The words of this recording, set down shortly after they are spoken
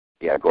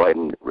yeah, go ahead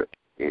and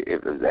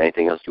if there's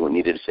anything else you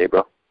needed to say,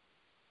 bro.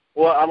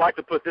 Well, I'd like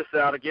to put this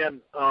out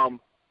again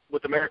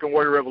with American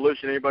Warrior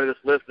Revolution. Anybody that's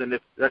listening,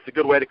 if that's a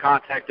good way to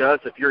contact us.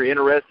 If you're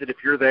interested, if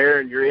you're there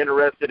and you're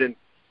interested in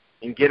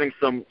getting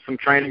some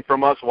training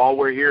from us while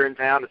we're here in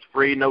town, it's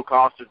free, no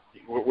cost.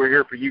 We're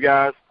here for you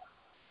guys.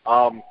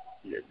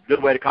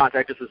 Good way to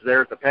contact us is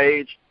there at the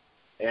page.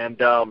 And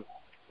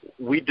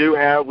we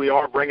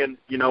are bringing,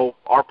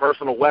 our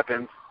personal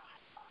weapons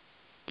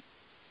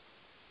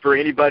for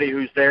anybody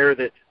who's there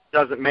that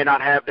may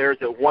not have theirs,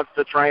 that wants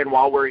to train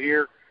while we're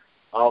here.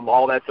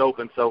 All that's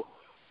open. So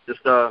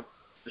just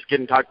get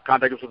in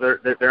contact with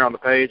us there on the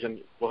page, and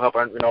we'll help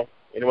out,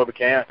 any way we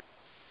can.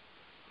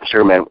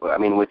 Sure, man. I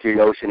mean, with your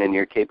notion and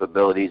your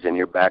capabilities and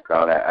your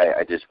background,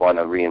 I just want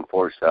to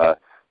reinforce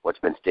what's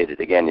been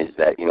stated again is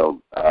that,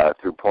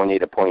 through point A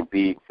to point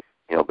B,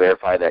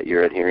 verify that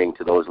you're adhering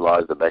to those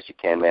laws the best you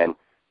can, man.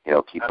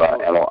 Keep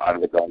ammo out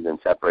of the guns and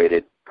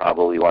separated.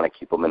 Probably want to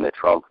keep them in the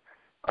trunk.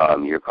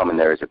 You're coming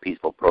there as a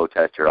peaceful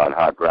protester on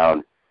hot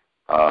ground.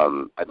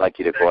 I'd like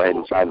you to go ahead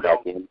and chime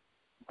back in.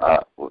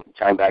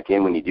 Chime back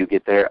in when you do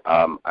get there.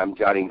 I'm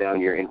jotting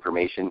down your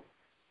information.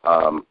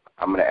 I'm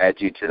going to add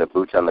you to the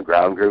Boots on the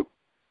Ground group,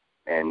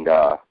 and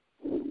I'm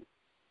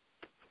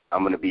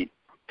going to be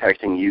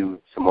texting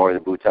you some more of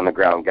the Boots on the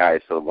Ground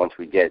guys. So once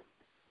we get,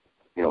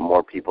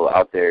 more people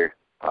out there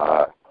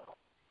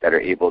that are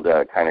able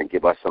to kind of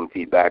give us some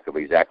feedback of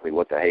exactly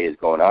what the hay is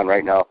going on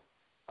right now,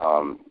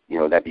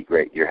 that'd be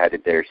great. You're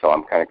headed there, so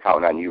I'm kind of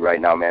counting on you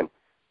right now, man,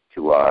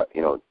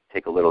 to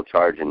take a little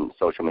charge in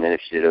social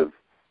initiative,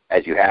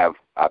 as you have,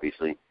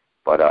 obviously.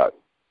 But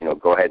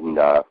go ahead and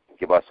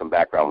give us some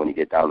background when you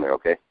get down there,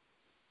 okay?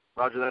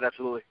 Roger that,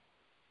 absolutely.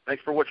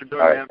 Thanks for what you're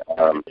doing,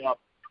 man.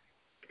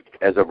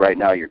 As of right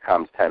now, your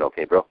comms 10,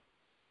 okay, bro?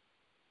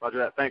 Roger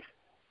that. Thanks.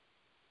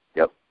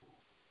 Yep.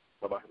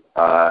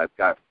 Bye-bye. I've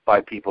got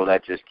 5 people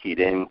that just keyed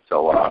in,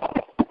 so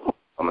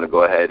I'm going to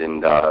go ahead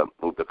and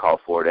move the call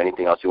forward.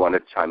 Anything else you wanted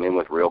to chime in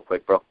with real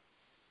quick, bro?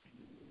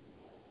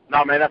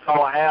 No, man, that's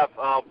all I have.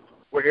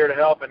 We're here to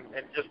help and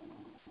just,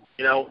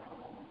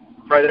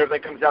 pray that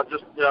everything comes out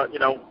just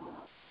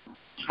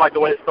like the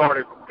way it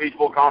started,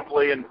 peaceful,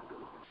 calmly, and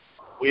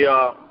we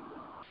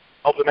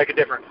hopefully make a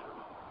difference.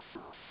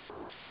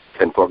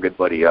 10-4, good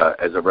buddy.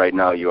 As of right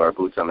now, you are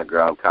Boots on the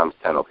Ground, comms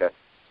 10, okay?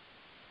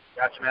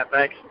 Gotcha, man.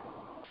 Thanks.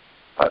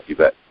 You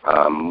bet.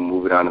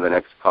 Moving on to the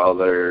next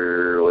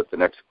caller with the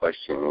next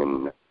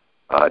question.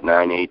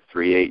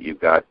 9838, you've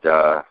got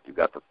the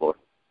floor.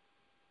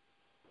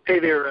 Hey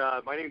there.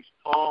 My name's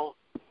Paul.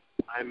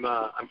 I'm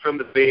from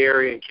the Bay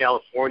Area in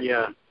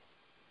California,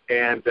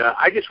 and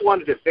I just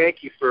wanted to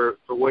thank you for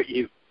what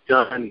you've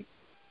done.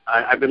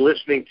 I've been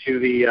listening to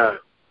the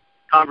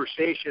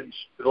conversations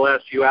for the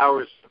last few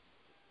hours. A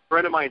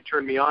friend of mine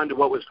turned me on to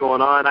what was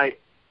going on.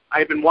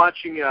 I've been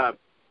watching,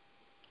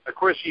 of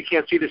course you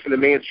can't see this in the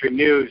mainstream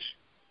news.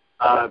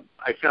 I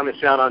found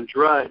this out on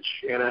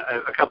Drudge and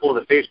a couple of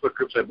the Facebook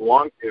groups I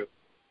belong to.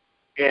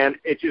 And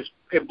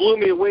it blew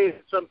me away.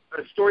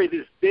 A story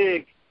this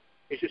big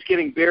is just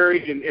getting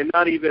buried and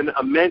not even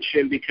a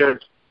mention because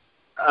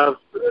of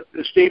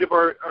the state of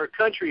our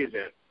country is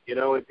in.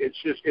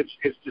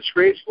 It's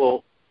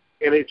disgraceful,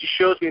 and it just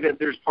shows me that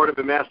there's part of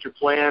a master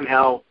plan.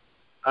 How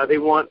they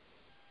want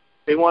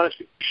us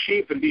to be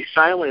sheep and be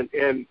silent.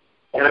 And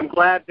I'm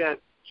glad that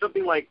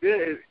something like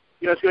this,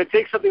 it's going to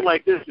take something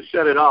like this to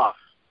set it off.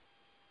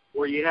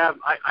 Where you have,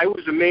 I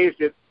was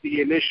amazed at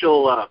the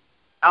initial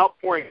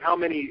outpouring, how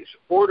many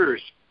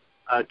supporters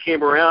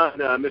came around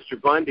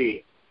Mr.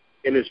 Bundy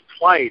in his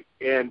plight.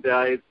 And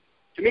to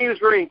me, it was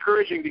very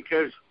encouraging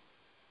because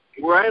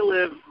where I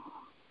live,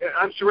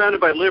 I'm surrounded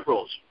by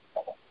liberals,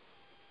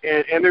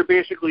 and they're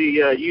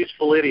basically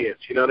useful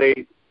idiots. They're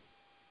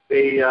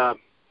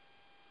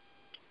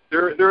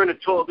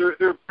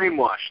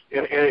brainwashed,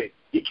 and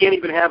you can't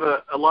even have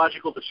a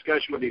logical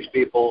discussion with these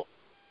people.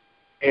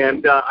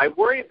 And I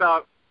worry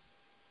about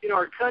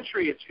our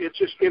country. It's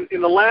just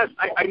in the last.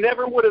 I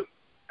never would have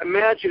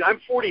imagined. I'm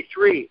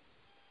 43.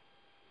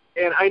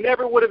 And I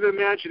never would have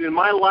imagined in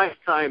my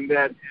lifetime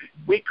that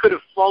we could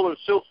have fallen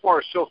so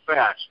far so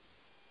fast.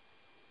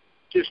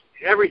 Just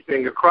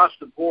everything across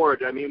the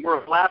board. I mean,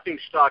 we're a laughing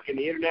stock in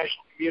the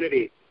international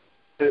community.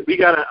 We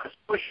got a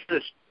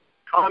socialist,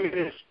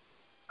 communist,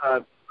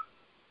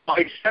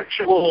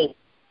 bisexual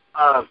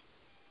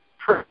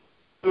person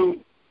who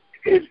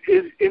is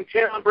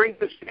intent on bringing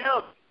this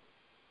down.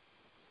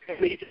 And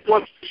he just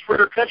wants to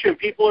spread our country, and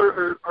people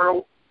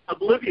are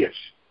oblivious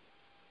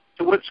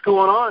to what's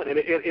going on, and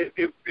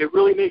it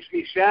really makes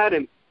me sad.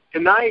 And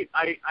tonight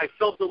I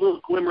felt a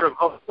little glimmer of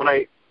hope when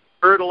I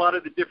heard a lot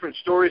of the different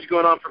stories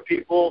going on from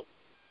people,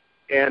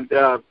 and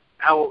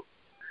how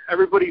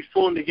everybody's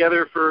pulling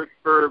together for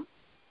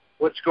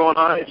what's going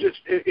on.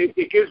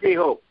 It gives me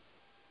hope.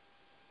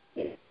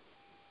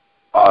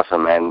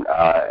 Awesome, man.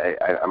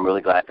 I'm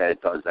really glad that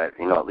it does that.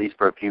 At least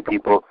for a few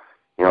people.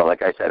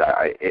 Like I said,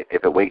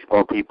 if it wakes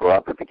more people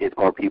up, if it gets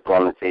more people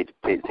on the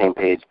same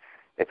page,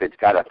 if it's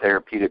got a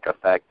therapeutic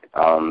effect,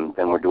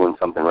 then we're doing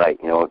something right.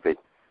 If it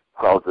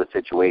quells the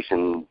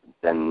situation,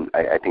 then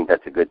I think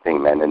that's a good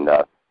thing, man. And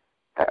I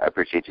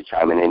appreciate you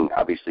chiming in.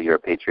 Obviously, you're a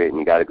patriot and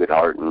you got a good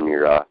heart, and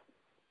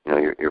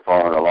you're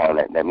following along.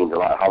 That means a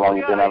lot. How long have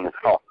you been on this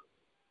call?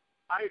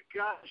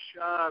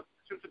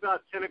 Since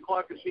about 10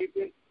 o'clock this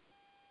evening.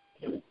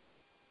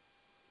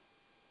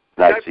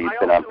 Nice. So you've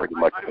been on pretty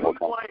much the whole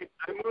time.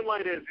 I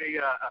moonlight as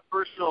a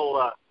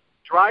personal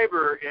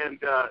driver, and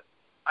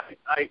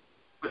I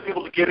was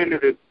able to get into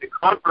the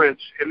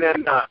conference, and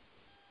then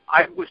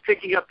I was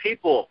picking up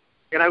people,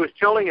 and I was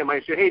telling them,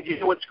 I said, hey, do you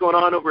know what's going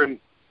on over in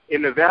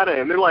Nevada?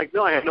 And they're like,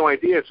 no, I had no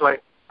idea. So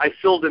I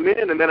filled them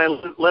in, and then I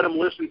let them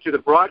listen to the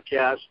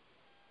broadcast,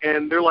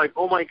 and they're like,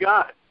 oh, my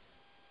God.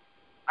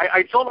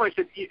 I told them, I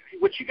said,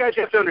 what you guys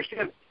have to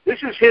understand,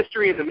 this is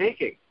history in the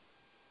making.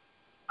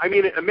 I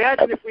mean,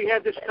 imagine if we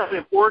had this kind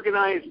of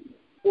organized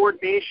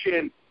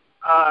coordination,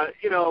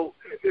 in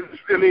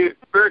the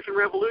American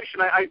Revolution.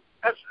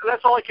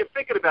 That's all I kept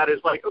thinking about is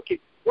like, okay,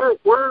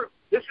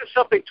 this is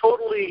something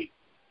totally,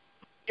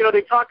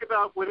 they talk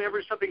about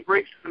whenever something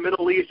breaks in the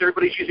Middle East,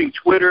 everybody's using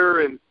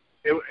Twitter and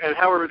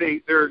however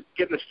they're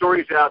getting the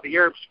stories out, the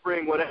Arab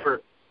Spring,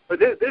 whatever. But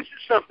this is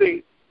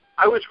something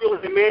I was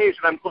really amazed,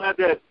 and I'm glad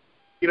that,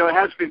 it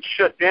has been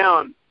shut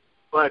down.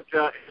 But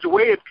it's a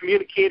way of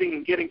communicating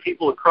and getting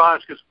people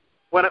across, because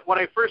when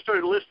I first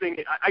started listening,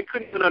 I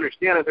couldn't even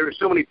understand it. There were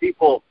so many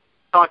people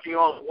talking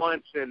all at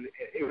once, and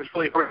it was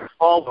really hard to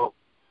follow,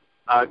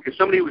 because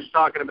somebody was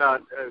talking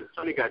about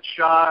somebody got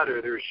shot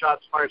or there were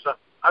shots fired. So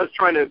I was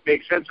trying to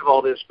make sense of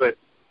all this, but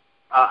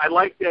I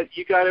like that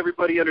you got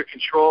everybody under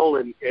control,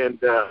 and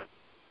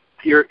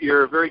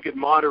you're a very good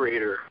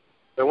moderator.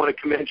 I want to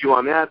commend you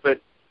on that.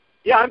 But,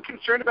 yeah, I'm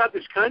concerned about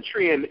this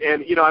country, and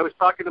I was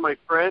talking to my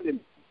friend,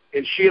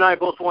 and she and I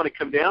both want to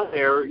come down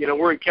there.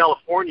 We're in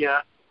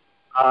California.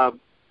 I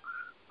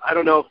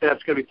don't know if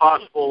that's going to be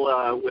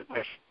possible with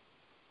my.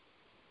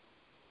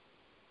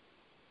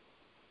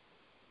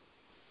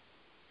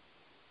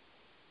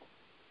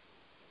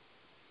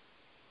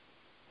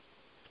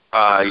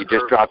 You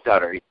just dropped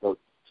out. Are you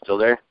still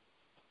there?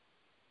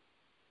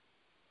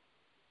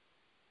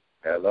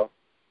 Hello?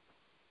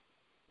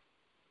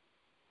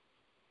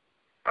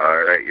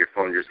 All right, your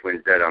phone just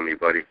went dead on me,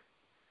 buddy.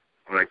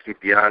 I'm going to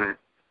keep you on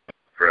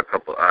for a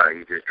couple.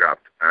 You just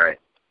dropped. All right.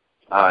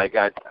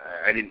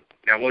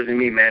 That wasn't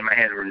me, man. My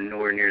hands were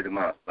nowhere near them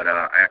up, but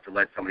I have to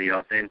let somebody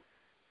else in.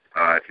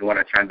 If you want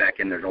to chime back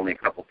in, there's only a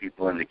couple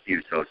people in the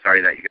queue, so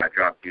sorry that you got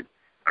dropped, dude.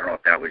 I don't know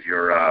if that was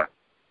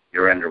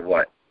your end or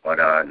what, but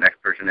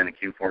next person in the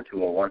queue,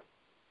 4201.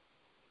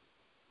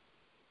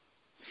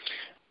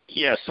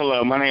 Yes,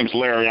 hello. My name's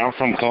Larry. I'm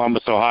from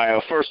Columbus, Ohio.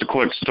 First, a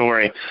quick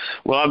story.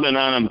 Well, I've been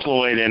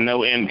unemployed and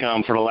no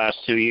income for the last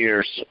 2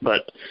 years,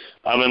 but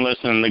I've been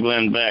listening to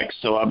Glenn Beck,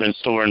 so I've been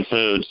storing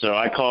food. So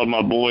I called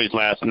my boys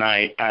last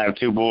night. I have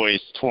two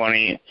boys,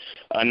 19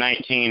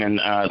 and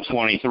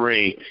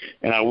 23,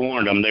 and I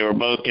warned them. They were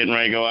both getting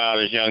ready to go out,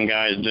 as young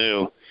guys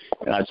do,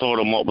 and I told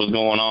them what was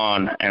going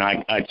on, and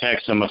I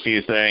texted them a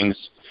few things.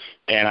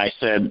 And I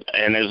said,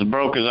 and as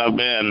broke as I've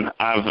been,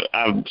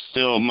 I've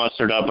still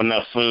mustered up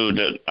enough food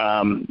that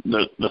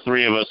the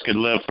three of us could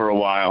live for a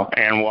while,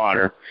 and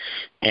water.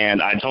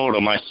 And I told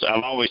him,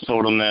 I've always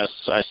told him this.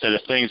 I said,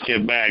 if things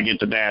get bad, get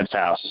to Dad's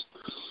house.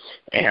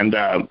 And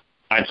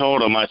I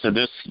told him, I said,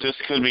 this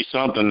could be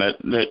something that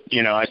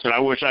I said, I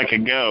wish I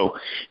could go.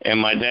 And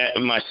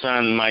my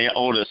son, my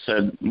oldest,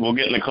 said, we'll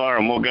get in the car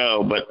and we'll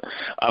go. But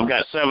I've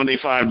got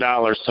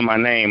 $75 to my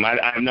name. I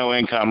have no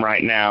income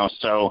right now,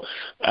 so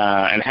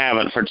and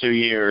haven't for 2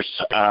 years,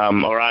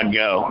 or I'd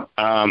go.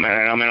 And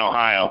I'm in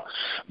Ohio.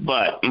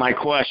 But my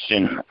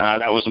question,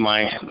 that was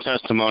my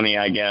testimony,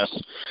 I guess.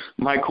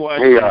 My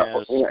question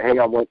is... Hang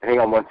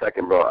on one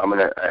second, bro.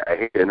 I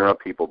hate to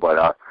interrupt people,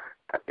 but...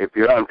 if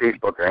you're on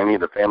Facebook or any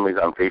of the families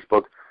on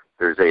Facebook,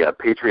 there's a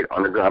Patriot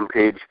Underground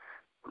page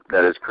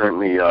that is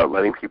currently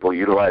letting people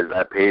utilize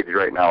that page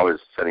right now, is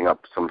setting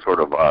up some sort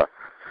of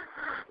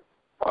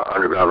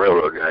Underground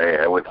Railroad,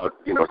 without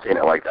saying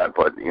it like that,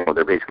 but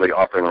they're basically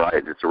offering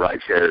rides. It's a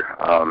ride share.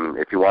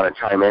 If you want to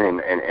chime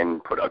in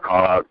and put a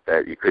call out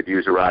that you could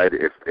use a ride,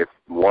 if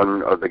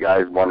one of the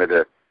guys wanted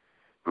to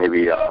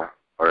maybe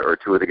or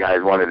two of the guys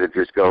wanted to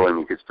just go,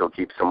 and you could still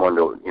keep someone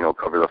to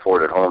cover the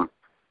fort at home.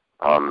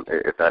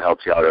 If that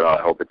helps you out at all,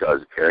 I hope it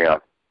does. Carry on.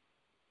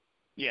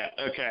 Yeah,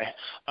 okay.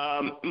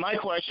 My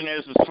question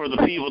is for the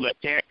people that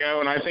can't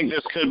go, and I think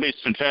this could be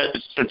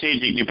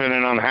strategic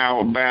depending on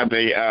how bad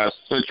the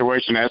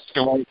situation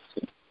escalates.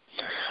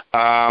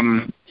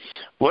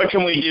 What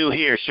can we do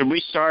here? Should we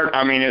start,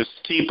 as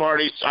tea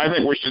parties, I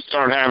think we should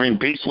start having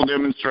peaceful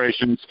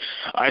demonstrations.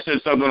 I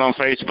said something on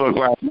Facebook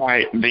last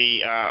night.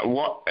 We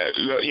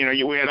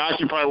had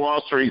Occupy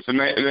Wall Street, and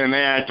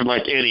they acted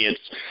like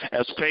idiots.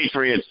 As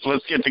patriots,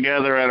 let's get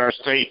together at our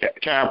state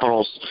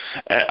capitals.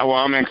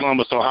 I'm in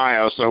Columbus,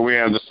 Ohio, so we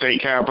have the state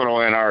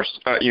capitol and our,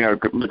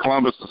 the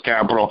Columbus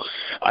capital.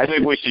 I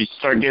think we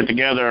should get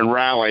together and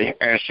rally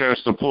and show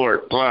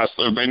support. Plus,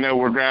 if they know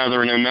we're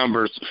gathering in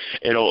numbers,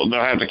 they'll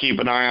have to keep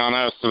an eye on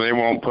us, so they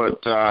won't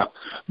put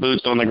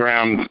boots on the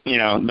ground.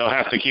 They'll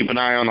have to keep an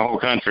eye on the whole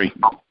country.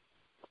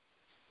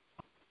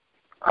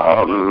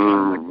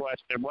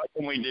 Question: what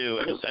can we do?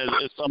 As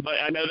somebody,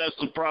 I know that's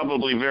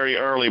probably very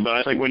early, but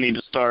I think we need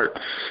to start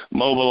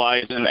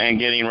mobilizing and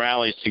getting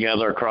rallies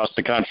together across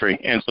the country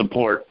in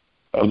support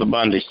of the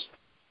Bundys.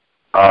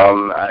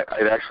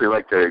 I'd actually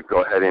like to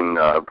go ahead and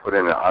put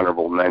in an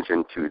honorable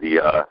mention to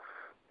the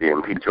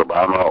Impeach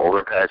Obama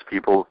overpass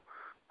people.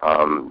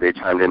 They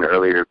chimed in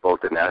earlier.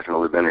 Both the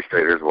national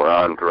administrators were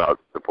on throughout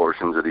the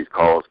portions of these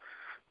calls,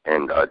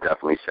 and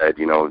definitely said,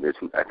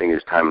 I think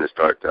it's time to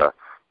start,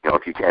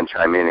 if you can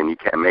chime in and you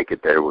can't make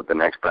it there, the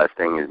next best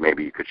thing is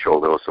maybe you could show a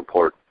little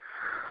support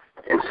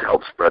and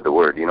help spread the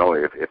word.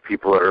 If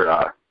people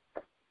are,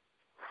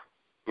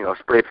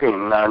 spray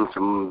painting on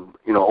some,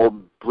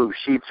 old blue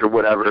sheets or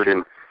whatever,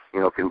 and,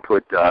 can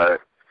put,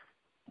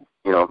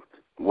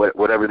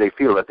 whatever they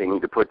feel that they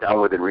need to put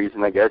down within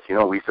reason, I guess.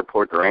 We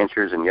support the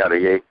ranchers and yada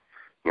yada.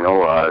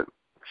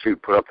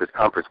 Put up this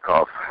conference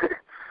call.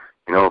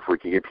 If we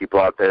can get people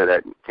out there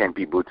that can't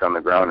be boots on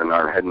the ground and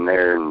aren't heading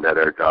there and that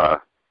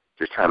are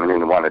just chiming in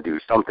and want to do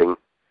something.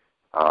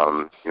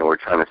 We're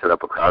trying to set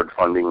up a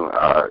crowdfunding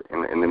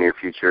in the near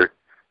future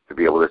to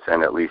be able to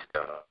send at least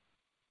that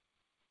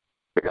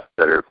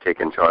are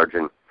taking charge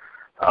and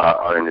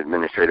are in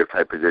administrative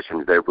type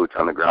positions, their boots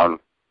on the ground.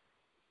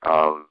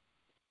 The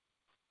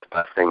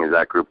best thing is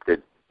that group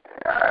did.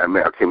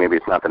 Maybe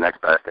it's not the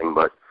next best thing,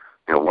 but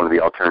one of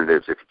the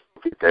alternatives if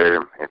you get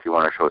there, if you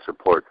want to show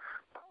support,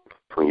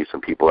 we use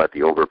some people at the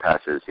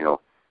overpasses,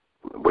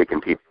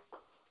 waking people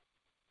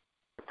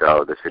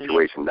the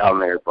situation down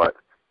there, but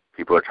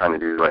people are trying to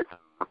do the right thing.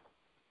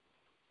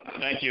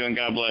 Thank you, and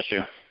God bless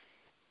you.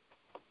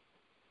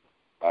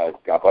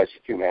 God bless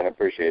you too, man. I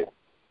appreciate it.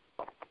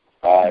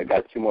 I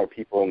got two more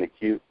people in the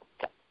queue.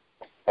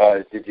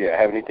 Did you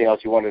have anything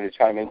else you wanted to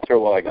chime in, sir,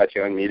 while I got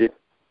you unmuted?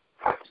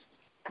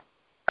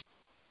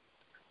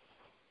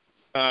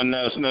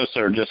 No,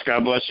 sir. Just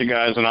God bless you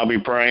guys, and I'll be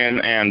praying,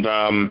 and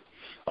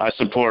I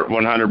support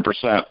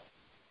 100%.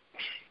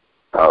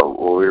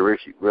 Well, we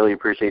really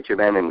appreciate you,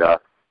 man, and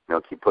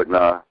keep putting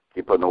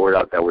the word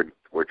out that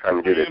we're trying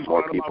to do this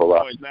more people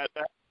up.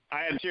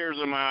 I had tears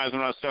in my eyes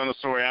when I was telling the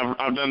story.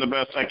 I've done the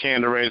best I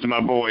can to raise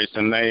my boys,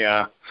 and they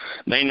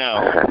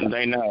know.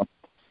 They know.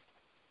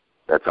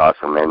 That's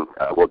awesome, man.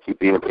 We'll keep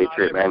being a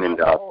patriot, man, and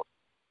go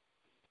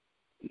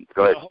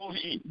ahead.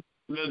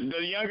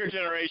 The younger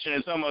generation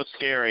is almost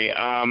scary.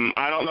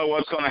 I don't know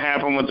what's going to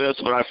happen with this,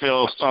 but I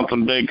feel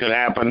something big could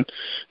happen,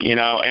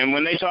 And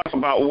when they talk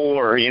about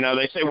war,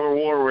 they say we're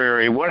war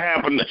weary. What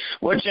happened?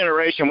 What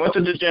generation? What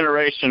did the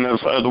generation of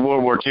the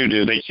World War II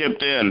do? They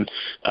chipped in.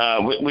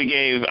 We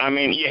gave. I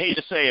mean, you hate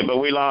to say it, but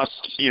we lost,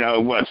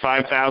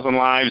 5,000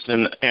 lives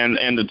in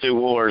the two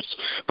wars.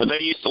 But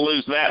they used to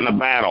lose that in a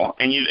battle,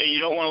 and you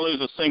don't want to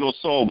lose a single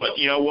soul. But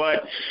you know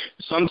what?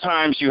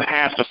 Sometimes you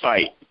have to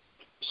fight.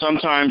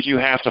 Sometimes you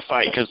have to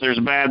fight because there's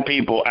bad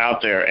people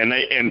out there, and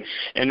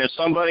if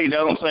somebody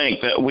don't think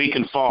that we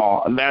can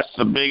fall, that's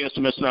the biggest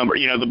misnomer.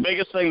 The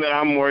biggest thing that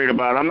I'm worried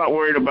about, I'm not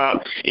worried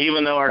about,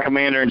 even though our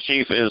commander in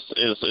chief is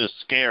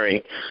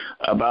scary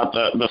about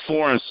the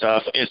foreign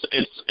stuff.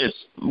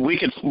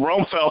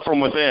 Rome fell from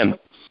within.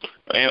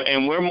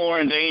 And we're more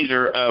in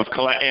danger of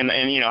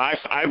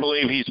I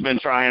believe he's been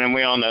trying, and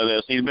we all know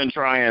this. He's been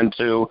trying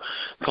to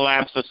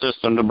collapse the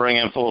system to bring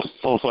in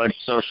full-fledged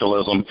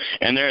socialism.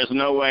 And there is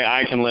no way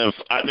I can live.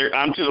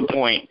 I'm to the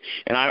point,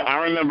 and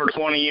I remember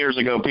 20 years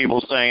ago people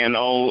saying,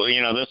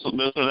 this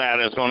or that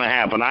is going to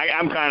happen.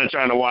 I'm kind of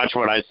trying to watch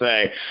what I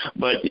say,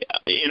 but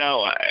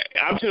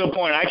I'm to the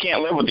point I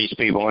can't live with these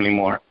people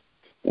anymore.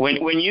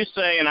 When you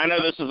say, and I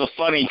know this is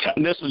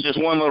just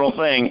one little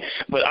thing,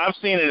 but I've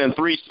seen it in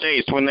 3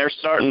 states when they're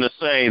starting to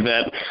say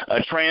that a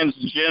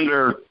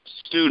transgender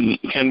student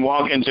can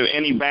walk into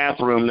any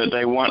bathroom that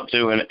they want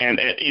to, and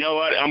you know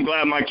what? I'm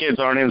glad my kids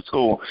aren't in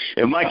school.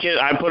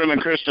 I put them in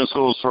Christian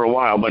schools for a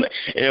while, but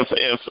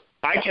if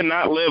I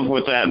cannot live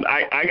with that.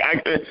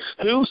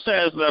 Who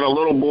says that a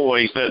little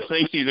boy that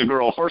thinks he's a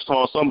girl? First of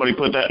all, somebody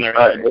put that in their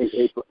head.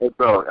 Hey,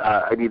 bro,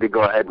 I need to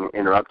go ahead and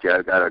interrupt you.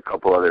 I've got a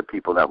couple other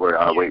people that were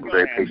waiting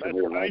very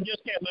patiently. I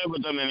just can't live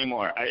with them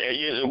anymore.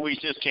 We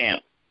just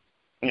can't.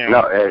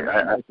 No,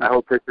 I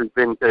hope this has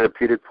been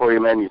therapeutic for you,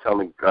 man. You sound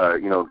like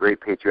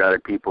great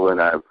patriotic people, and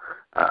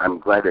I'm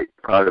glad that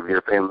you're proud of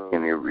your family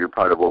and you're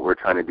proud of what we're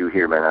trying to do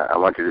here, man. I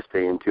want you to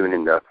stay in tune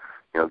and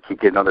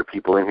keep getting other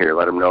people in here.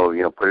 Let them know,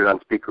 put it on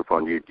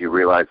speakerphone. Do you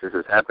realize this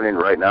is happening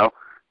right now?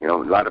 A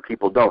lot of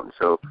people don't.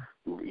 So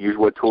use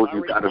what tools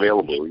you've got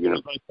available.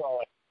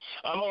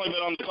 I've only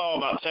been on the call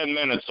about 10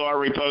 minutes, so I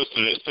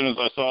reposted it as soon as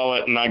I saw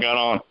it and I got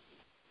on.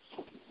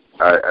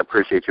 I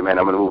appreciate you, man.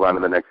 I'm going to move on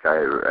to the next guy.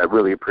 I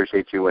really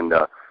appreciate you, and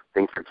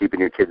thanks for keeping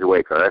your kids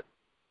awake, all right?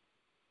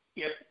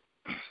 Yep.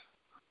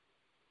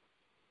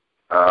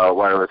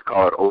 Wireless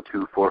caller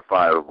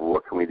 0245.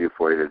 What can we do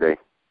for you today?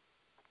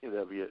 Yeah,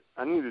 that'll be it.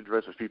 I need to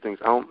address a few things.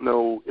 I don't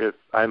know if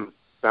I haven't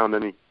found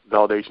any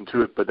validation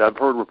to it, but I've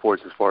heard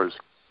reports as far as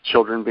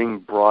children being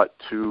brought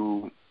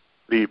to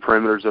the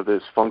perimeters of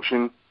this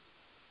function.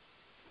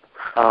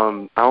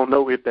 I don't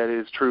know if that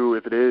is true.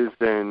 If it is,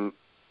 then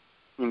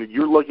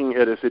you're looking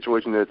at a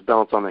situation that's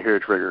balanced on the hair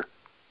trigger.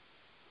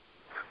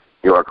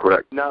 You are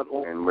correct.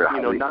 And we're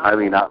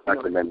highly not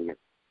recommending it.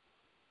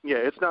 Yeah,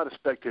 it's not a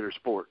spectator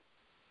sport.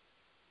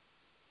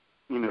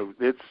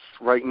 It's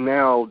right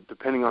now,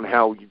 depending on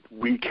how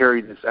we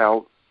carry this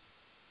out,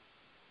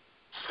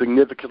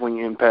 significantly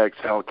impacts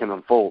how it can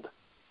unfold.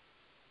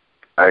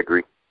 I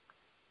agree.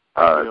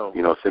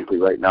 Simply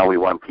right now we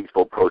want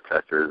peaceful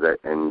protesters,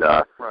 and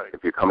right.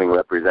 If you're coming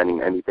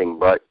representing anything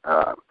but,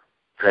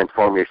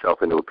 transform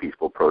yourself into a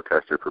peaceful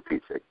protester for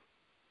Pete's sake.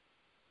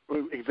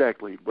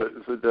 Exactly, but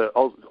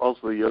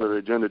also the other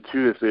agenda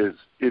to this is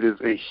it is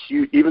a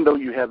huge. Even though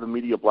you have the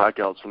media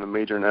blackouts from the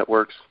major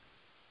networks,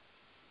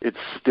 it's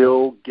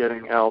still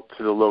getting out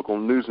to the local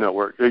news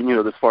network.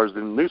 As far as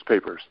the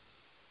newspapers,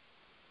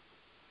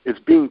 it's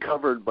being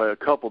covered by a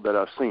couple that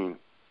I've seen.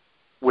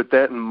 With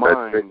that in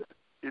mind,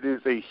 it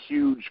is a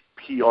huge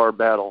PR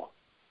battle.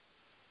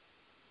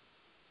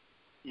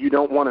 You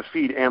don't want to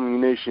feed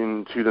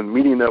ammunition to the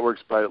media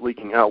networks by it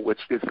leaking out,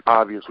 which is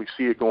obvious. We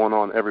see it going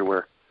on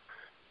everywhere.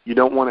 You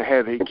don't want to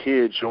have a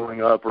kid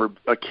showing up or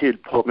a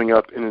kid popping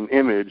up in an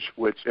image,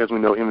 which, as we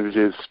know,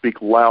 images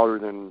speak louder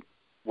than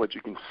what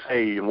you can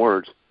say in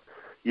words.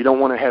 You don't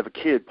want to have a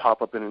kid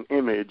pop up in an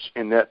image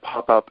and that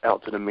pop up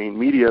out to the main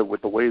media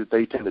with the way that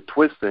they tend to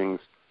twist things.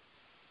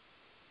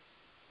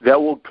 That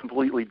will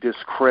completely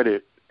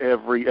discredit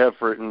every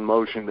effort and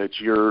motion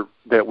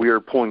that we are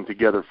pulling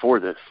together for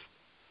this.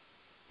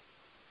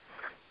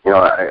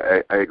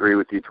 I agree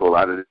with you to a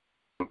lot of it.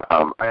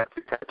 I have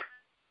to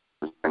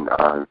tattoos,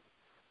 and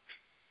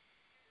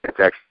it's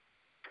actually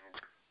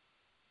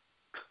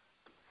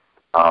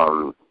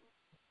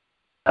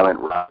Ellen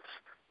Ross.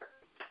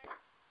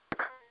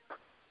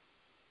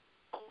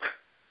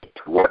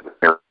 What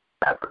they're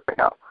at right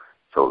now.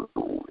 So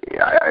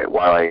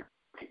while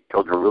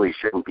children really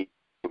shouldn't be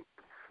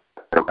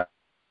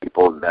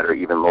people that are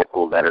even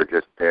local that are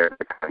just there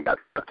that kind of got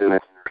stuck in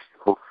this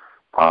circle,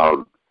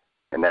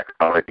 and that's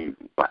already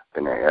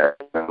in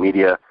the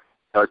media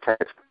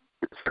tends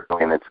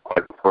and it's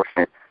quite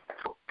unfortunate.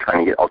 So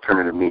trying to get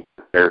alternative media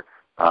there,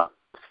 as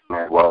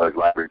well as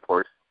live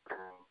reports.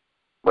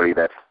 Anybody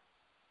that's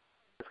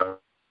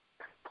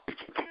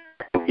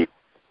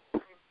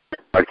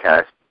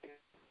podcast.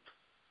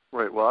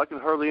 Right. Well, I can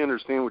hardly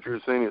understand what you're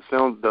saying. It's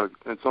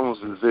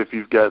almost as if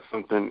you've got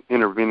something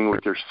intervening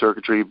with your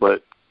circuitry.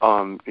 But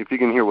if you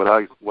can hear what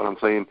I'm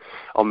saying,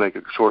 I'll make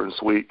it short and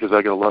sweet because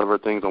I got a lot of other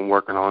things I'm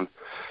working on.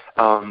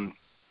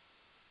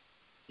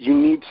 You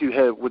need to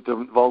have with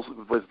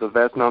the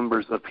vast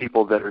numbers of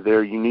people that are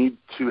there. You need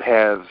to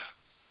have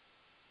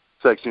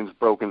sections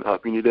broken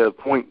up. You need to have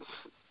point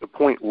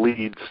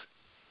leads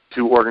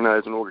to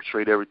organize and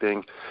orchestrate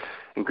everything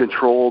and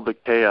control the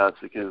chaos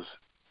because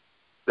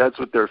that's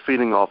what they're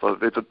feeding off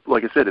of.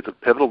 Like I said, it's a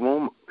pivotal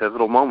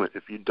moment.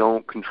 If you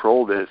don't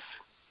control this,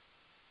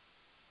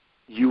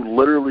 you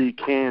literally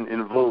can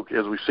invoke,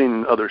 as we've seen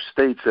in other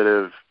states that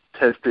have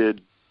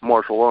tested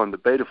martial law in the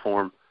beta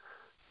form,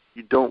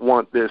 you don't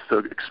want this to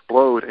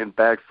explode and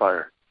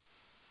backfire.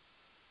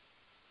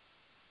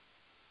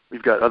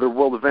 We've got other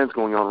world events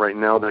going on right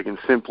now that can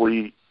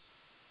simply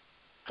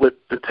flip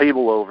the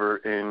table over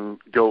and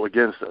go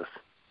against us.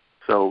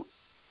 So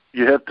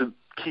you have to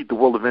keep the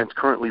world events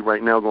currently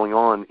right now going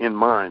on in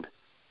mind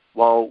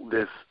while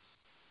this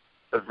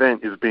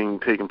event is being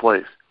taken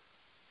place.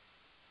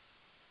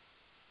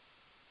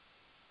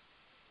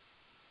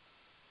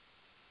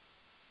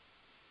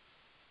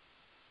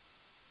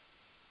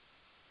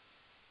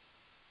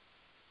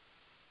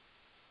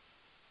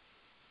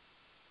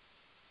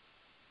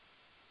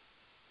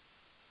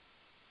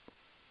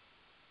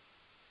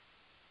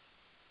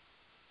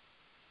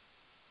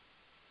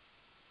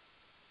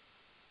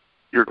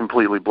 You're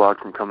completely blocked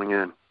from coming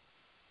in.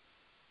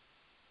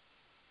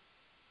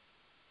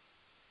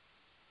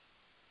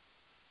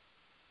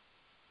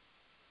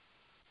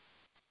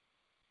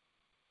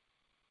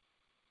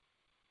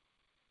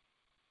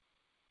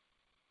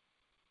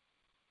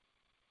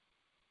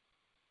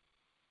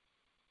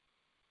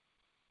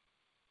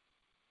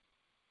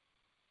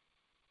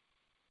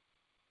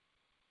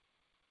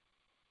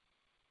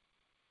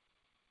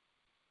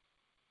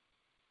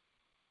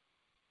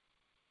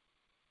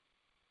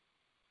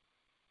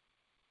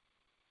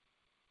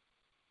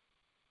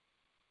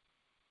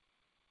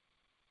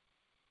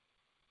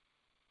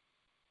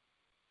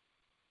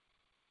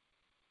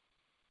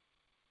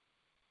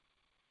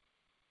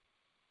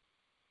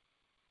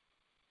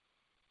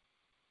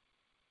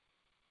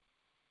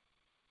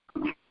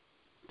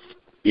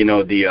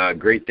 The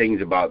great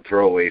things about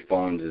throwaway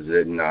phones is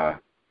that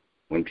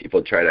when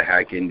people try to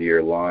hack into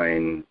your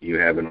line, you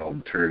have an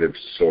alternative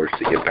source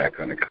to get back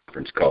on a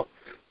conference call.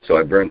 So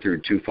I burned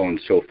through 2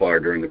 phones so far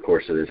during the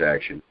course of this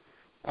action.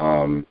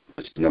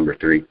 This is number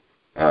 3.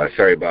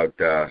 Sorry about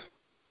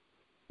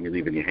me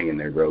leaving you hanging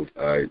there, bro.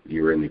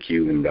 You were in the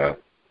queue and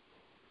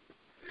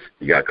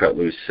you got cut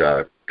loose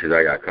because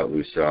I got cut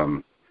loose.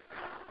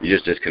 You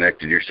just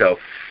disconnected yourself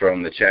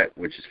from the chat,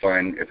 which is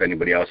fine. If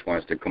anybody else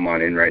wants to come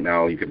on in right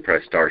now, you can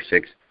press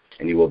 *6,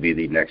 and you will be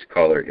the next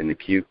caller in the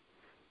queue.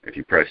 If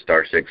you press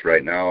 *6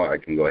 right now, I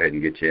can go ahead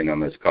and get you in on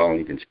this call, and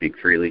you can speak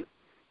freely.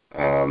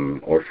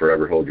 or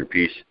forever hold your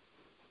peace.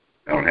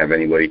 I don't have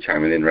anybody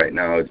chiming in right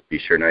now. It'd be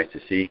sure nice to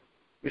see.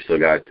 We still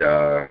got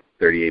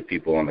 38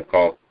 people on the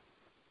call,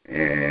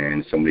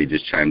 and somebody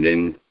just chimed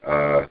in.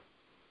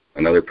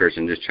 Another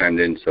person just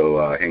chimed in,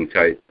 so hang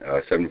tight.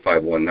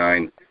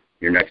 7519,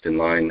 you're next in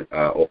line.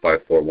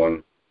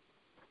 0541.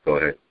 Go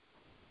ahead.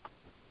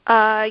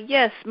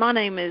 Yes, my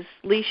name is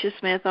Leisha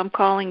Smith. I'm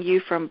calling you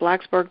from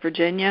Blacksburg,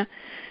 Virginia.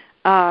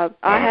 I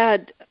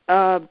had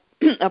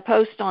a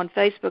post on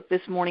Facebook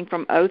this morning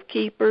from Oath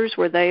Keepers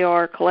where they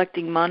are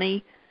collecting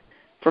money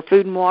for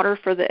food and water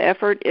for the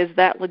effort. Is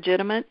that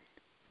legitimate?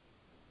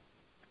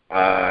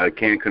 I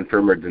can't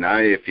confirm or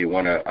deny. If you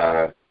want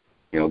to,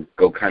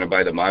 go kind of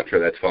by the mantra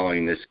that's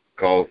following this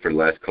call for the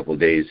last couple of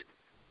days,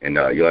 and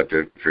you'll have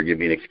to forgive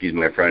me and excuse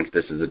my French.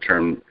 This is a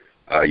term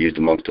used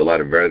amongst a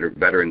lot of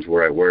veterans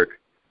where I work.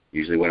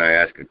 Usually when I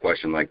ask a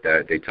question like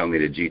that, they tell me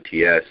to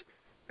GTS,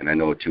 and I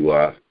know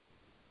to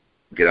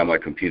get on my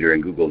computer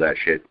and Google that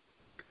shit.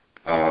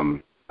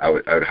 I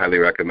would highly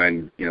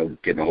recommend,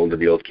 getting a hold of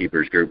the Oath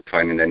Keepers group,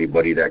 finding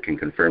anybody that can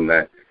confirm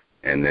that,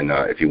 and then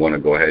if you want to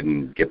go ahead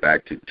and get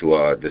back to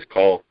this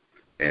call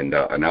and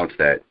announce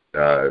that,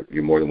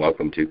 you're more than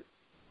welcome to.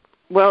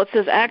 Well, it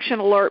says Action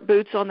Alert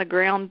Boots on the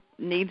Ground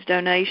needs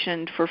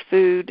donation for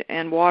food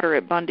and water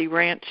at Bundy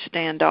Ranch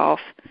standoff.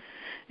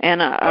 And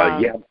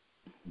yeah,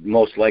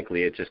 most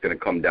likely it's just going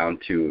to come down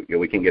to,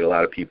 we can get a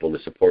lot of people to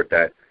support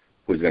that.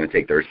 Who's going to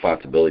take the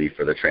responsibility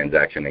for the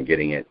transaction and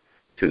getting it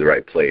to the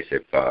right place?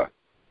 If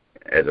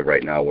as of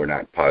right now, we're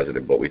not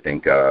positive, but we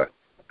think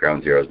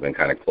Ground Zero has been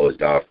kind of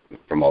closed off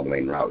from all the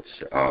main routes.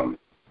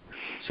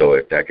 So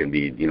if that can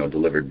be,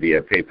 delivered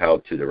via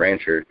PayPal to the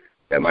rancher,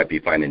 that might be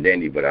fine and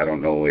dandy, but I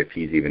don't know if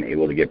he's even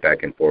able to get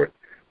back and forth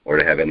or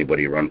to have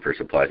anybody run for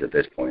supplies at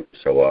this point.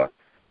 So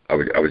I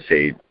would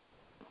say,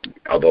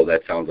 although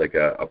that sounds like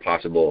a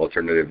possible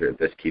alternative, if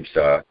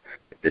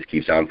this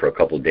keeps on for a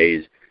couple of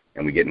days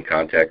and we get in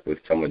contact with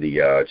some of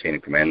the chain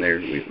of command there,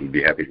 we'd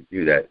be happy to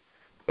do that.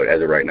 But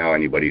as of right now,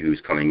 anybody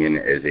who's coming in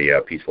as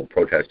a peaceful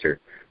protester,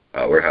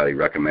 we highly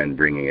recommend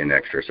bringing in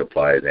extra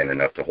supplies and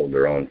enough to hold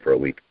their own for a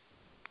week.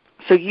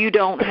 So you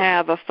don't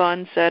have a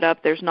fund set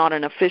up? There's not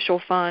an official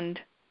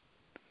fund?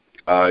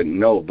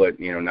 No, but,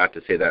 not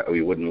to say that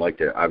we wouldn't like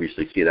to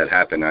obviously see that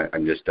happen.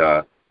 I'm just,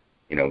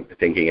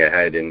 thinking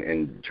ahead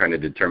and trying to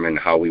determine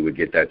how we would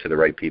get that to the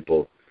right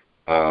people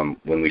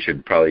when we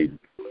should probably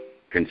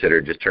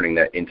consider just turning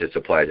that into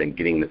supplies and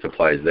getting the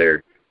supplies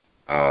there,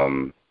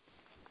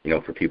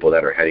 for people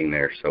that are heading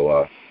there.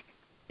 So,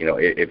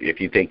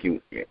 if you think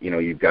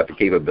you've got the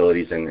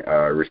capabilities and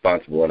are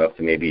responsible enough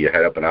to maybe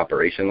head up an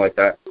operation like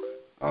that,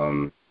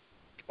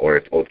 or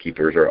if Oath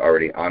Keepers are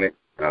already on it,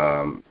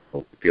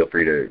 feel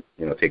free to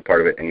take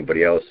part of it.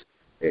 Anybody else,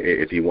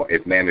 if you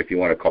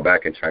want to call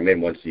back and chime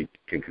in once you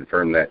can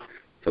confirm that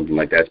something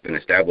like that's been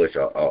established,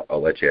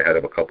 I'll let you ahead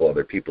of a couple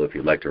other people if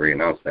you'd like to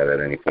re-announce that at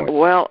any point.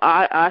 Well,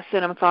 I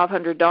sent him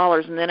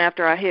 $500, and then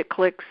after I hit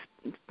click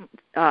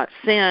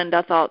send,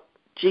 I thought,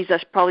 geez, I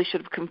probably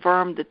should have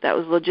confirmed that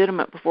was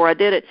legitimate before I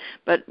did it.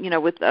 But,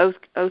 with the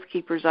Oath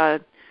Keepers,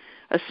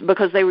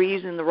 because they were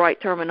using the right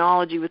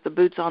terminology with the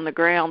boots on the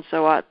ground,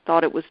 so I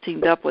thought it was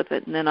teamed up with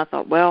it. And then I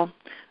thought, well,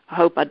 I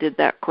hope I did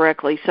that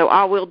correctly. So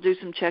I will do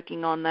some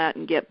checking on that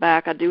and get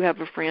back. I do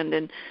have a friend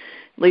in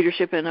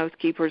leadership in Oath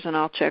Keepers, and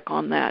I'll check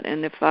on that.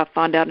 And if I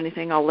find out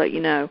anything, I'll let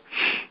you know.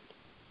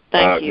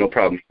 Thank you. No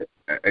problem.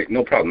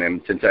 No problem,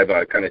 ma'am. Since I've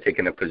kind of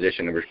taken a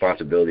position of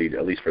responsibility,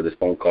 at least for this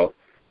phone call,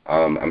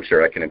 I'm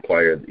sure I can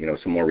acquire,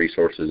 some more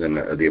resources and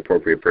the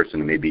appropriate person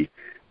to maybe,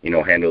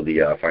 handle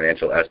the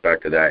financial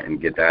aspect of that and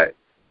get that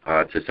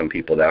to some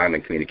people that I'm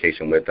in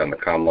communication with on the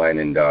comm line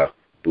and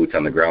boots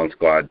on the ground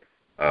squad.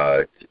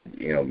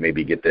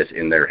 Maybe get this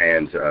in their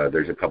hands.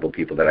 There's a couple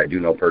people that I do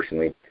know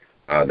personally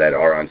that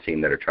are on scene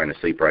that are trying to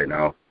sleep right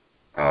now.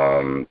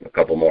 A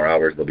couple more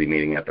hours, they'll be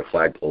meeting at the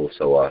flagpole.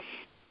 So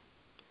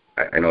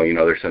I know,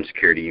 there's some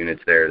security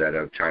units there that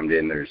have chimed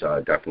in. There's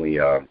definitely,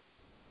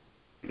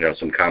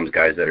 some comms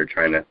guys that are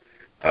trying to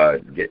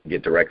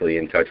get directly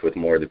in touch with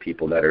more of the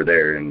people that are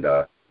there. And,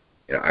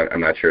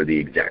 I'm not sure the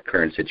exact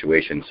current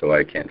situation, so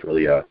I can't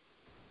really, I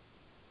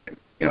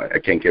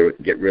can't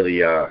get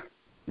really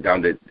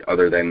down to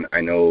other than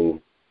I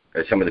know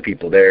some of the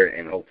people there,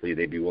 and hopefully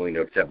they'd be willing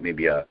to accept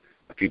maybe a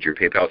future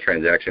PayPal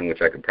transaction,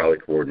 which I could probably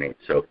coordinate.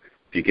 So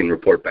if you can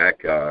report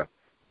back,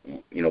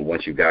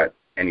 once you've got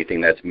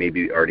anything that's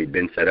maybe already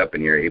been set up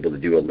and you're able to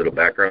do a little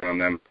background on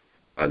them,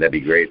 that'd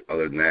be great.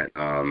 Other than that,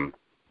 I'm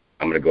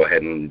going to go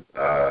ahead and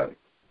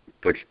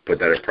put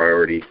that as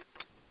priority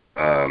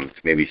to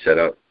maybe set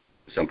up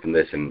something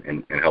this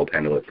and help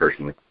handle it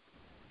personally.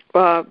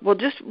 Well,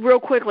 just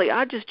real quickly,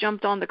 I just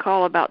jumped on the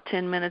call about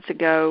 10 minutes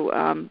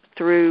ago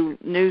through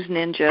News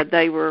Ninja.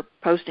 They were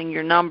posting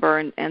your number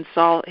and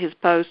saw his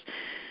post.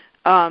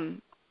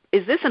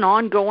 Is this an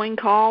ongoing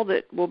call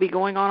that will be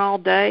going on all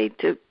day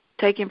to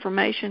take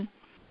information?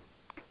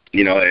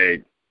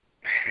 This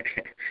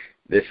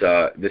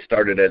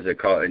started as a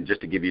call, and just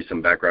to give you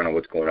some background on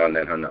what's going on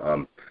then,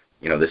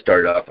 This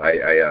started off,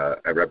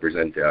 I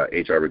represent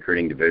HR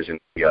Recruiting Division,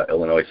 the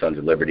Illinois Sons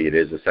of Liberty. It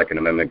is a Second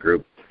Amendment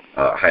group,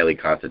 a highly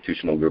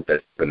constitutional group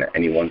that's open to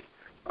anyone,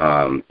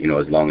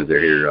 as long as they're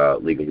here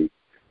legally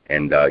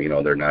and,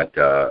 they're not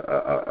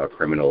a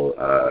criminal,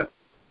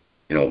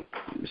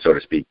 so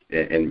to speak,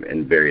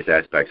 in various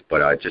aspects.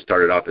 But it just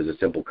started off as a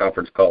simple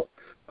conference call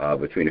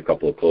between a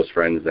couple of close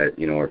friends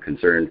that, are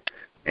concerned.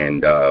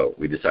 And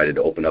we decided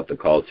to open up the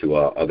call to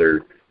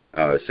other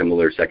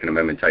similar Second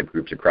Amendment type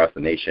groups across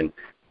the nation.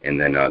 And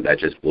then that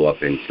just blew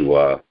up into,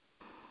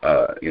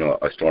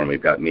 a storm.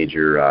 We've got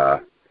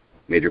major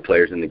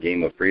players in the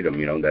game of freedom,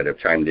 that have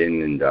chimed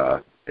in,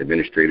 and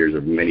administrators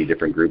of many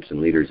different groups and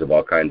leaders of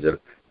all kinds of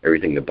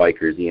everything, the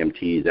bikers,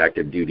 EMTs,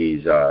 active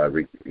duties,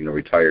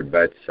 retired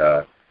vets,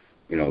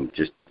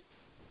 just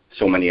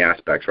so many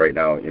aspects right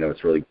now.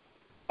 It's really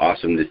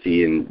awesome to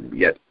see and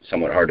yet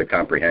somewhat hard to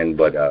comprehend,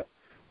 but,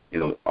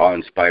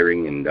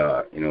 awe-inspiring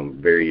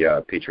and, very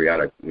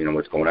patriotic,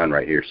 what's going on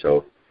right here.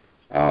 So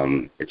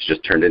it's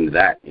just turned into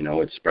that.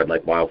 It's spread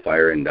like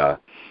wildfire. And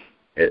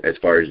as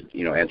far as,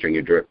 answering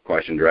your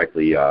question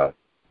directly, I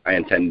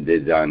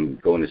intended on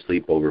going to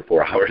sleep over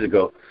 4 hours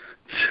ago.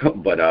 So,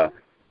 but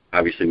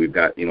obviously we've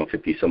got,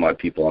 50 some odd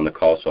people on the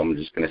call, so I'm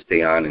just going to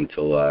stay on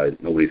until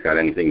nobody's got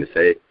anything to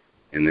say,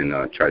 and then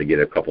try to get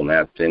a couple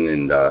naps in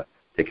and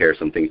take care of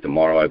some things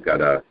tomorrow. I've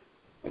got a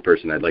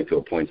person I'd like to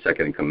appoint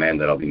second in command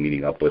that I'll be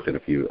meeting up with in a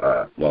few,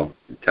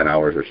 10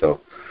 hours or so.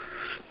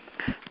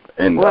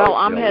 And,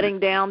 I'm heading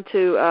down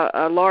to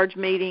a large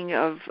meeting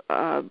of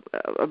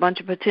a bunch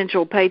of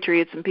potential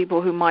patriots and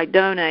people who might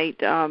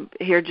donate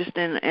here just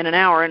in an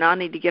hour, and I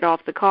need to get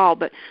off the call.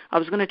 But I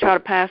was going to try to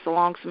pass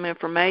along some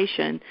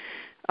information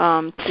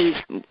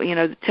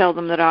to tell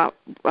them that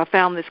I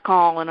found this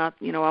call, and I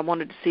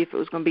wanted to see if it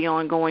was going to be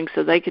ongoing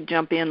so they could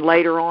jump in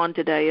later on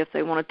today if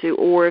they wanted to,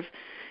 or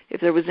if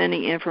there was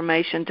any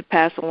information to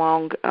pass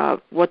along,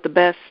 what the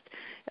best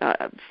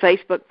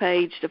Facebook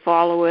page to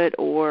follow it,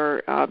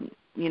 or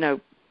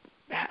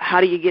how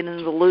do you get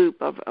into the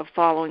loop of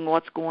following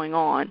what's going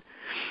on?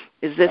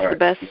 Is this the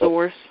best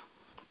source?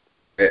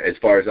 As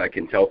far as I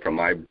can tell from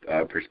my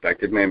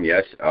perspective, ma'am,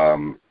 yes.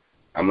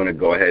 I'm going to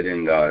go ahead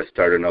and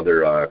start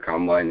another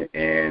comm line,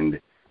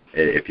 and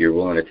if you're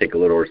willing to take a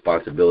little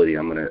responsibility,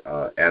 I'm going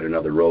to add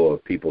another row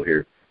of people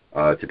here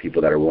to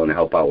people that are willing to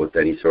help out with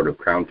any sort of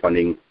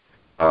crowdfunding.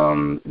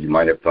 You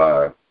mind if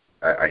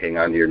I hang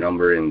on to your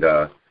number,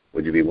 and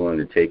would you be willing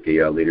to take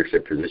a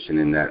leadership position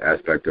in that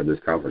aspect of this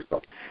conference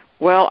call?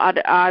 Well,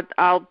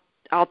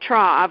 I'll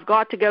try. I've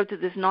got to go to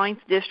this 9th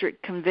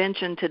District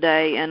Convention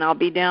today, and I'll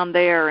be down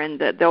there, and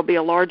there'll be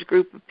a large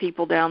group of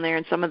people down there,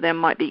 and some of them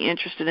might be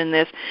interested in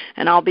this,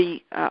 and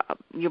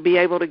you'll be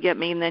able to get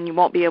me, and then you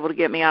won't be able to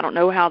get me. I don't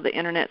know how the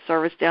Internet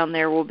service down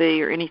there will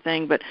be or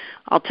anything, but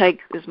I'll take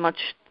as much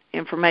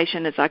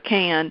information as I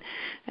can,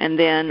 and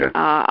then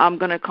I'm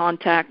going to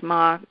contact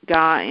my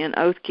guy in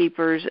Oath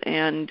Keepers,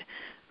 and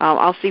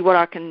I'll see what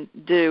I can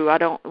do. I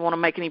don't want to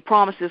make any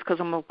promises because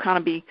I'm going to kind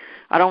of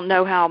I don't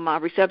know how my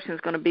reception is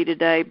going to be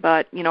today,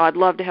 but, I'd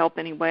love to help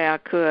any way I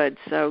could.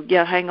 So,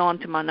 yeah, hang on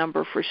to my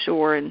number for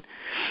sure. And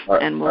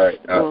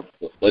we'll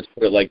let's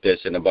put it like this.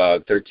 In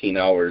about 13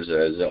 hours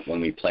is when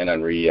we plan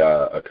on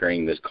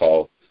occurring this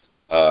call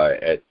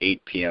at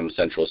 8 p.m.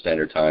 Central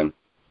Standard Time.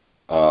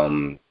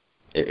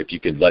 If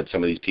you could let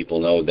some of these people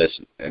know this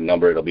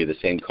number, it'll be the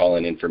same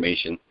call-in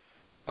information.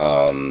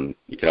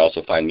 You can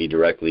also find me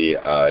directly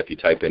if you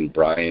type in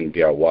Brian,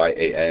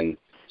 Bryan,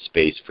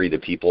 space Free the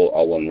People,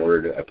 all one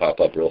word. I pop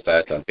up real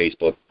fast on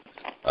Facebook.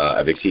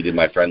 I've exceeded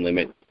my friend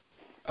limit,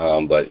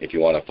 but if you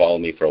want to follow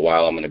me for a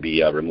while, I'm going to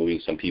be removing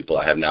some people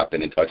I have not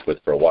been in touch with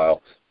for a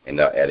while, and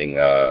adding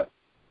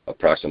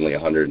approximately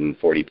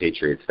 140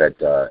 patriots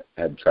that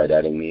have tried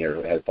adding me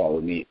or have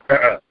followed me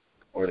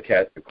over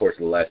the course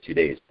of the last 2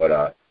 days.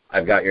 But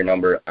I've got your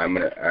number.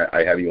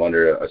 I have you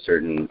under a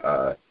certain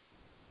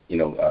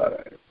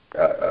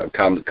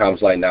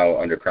comms line now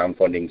under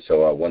crowdfunding.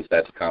 So once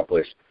that's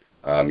accomplished,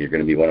 you're going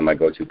to be one of my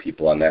go-to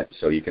people on that,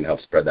 so you can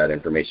help spread that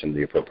information to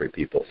the appropriate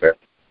people. Fair?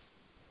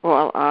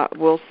 Well,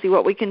 we'll see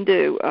what we can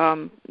do.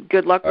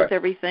 Good luck with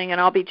everything, and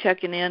I'll be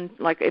checking in.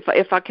 Like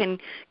if I can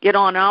get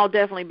on, I'll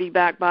definitely be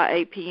back by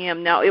 8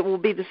 p.m. Now, it will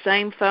be the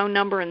same phone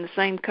number and the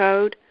same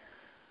code?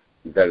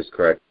 That is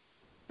correct.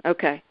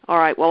 Okay. All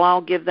right. Well,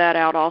 I'll give that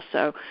out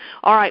also.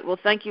 All right. Well,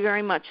 thank you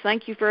very much.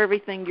 Thank you for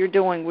everything you're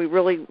doing. We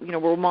really,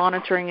 we're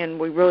monitoring, and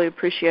we really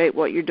appreciate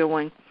what you're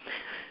doing.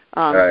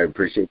 I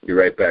appreciate you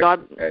right back.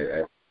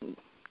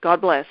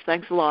 God bless.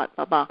 Thanks a lot.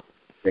 Bye-bye.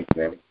 Thank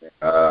you, ma'am.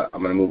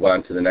 I'm going to move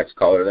on to the next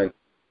caller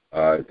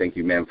then. Thank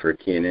you, ma'am, for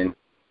keying in.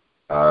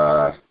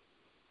 I'm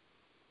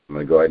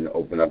going to go ahead and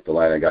open up the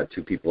line. I got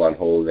 2 people on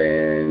hold,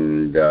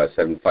 and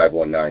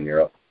 7519,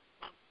 you're up.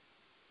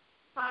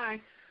 Hi.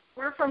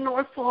 We're from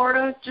North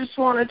Florida. Just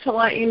wanted to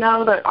let you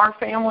know that our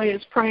family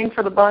is praying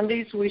for the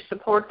Bundys. We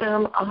support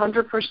them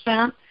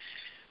 100%.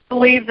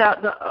 Believe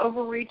that the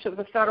overreach of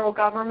the federal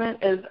government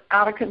is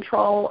out of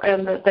control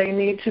and that they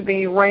need to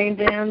be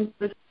reined in.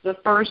 This is the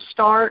first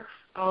start.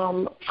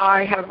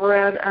 I have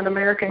read An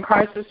American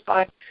Crisis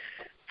by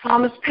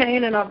Thomas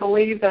Paine, and I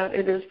believe that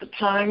it is the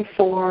time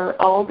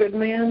for all good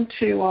men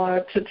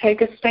to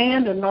take a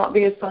stand and not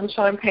be a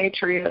sunshine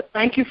patriot.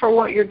 Thank you for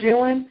what you're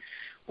doing.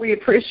 We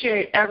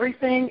appreciate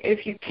everything.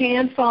 If you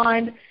can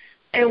find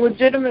a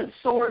legitimate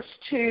source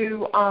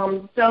to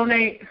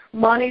donate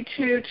money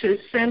to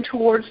send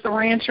towards the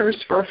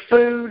ranchers for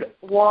food,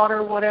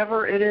 water,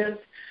 whatever it is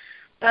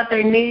that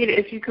they need,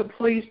 if you could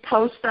please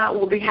post that,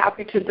 we'll be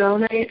happy to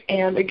donate.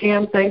 And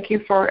again, thank you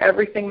for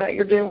everything that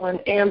you're doing.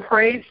 And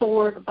pray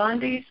for the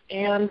Bundys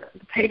and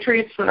the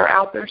patriots that are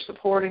out there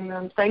supporting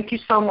them. Thank you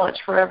so much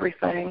for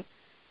everything.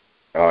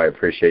 Oh, I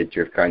appreciate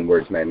your kind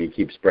words, man. You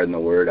keep spreading the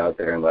word out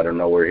there and let them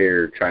know we're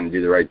here trying to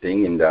do the right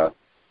thing and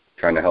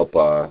trying to help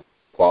quell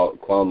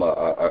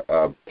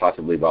a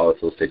possibly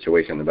volatile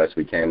situation the best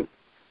we can,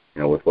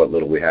 with what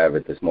little we have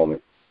at this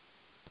moment.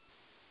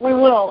 We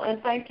will,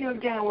 and thank you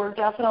again. We're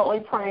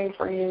definitely praying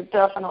for you,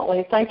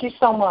 definitely. Thank you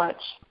so much.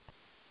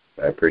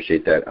 I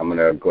appreciate that. I'm going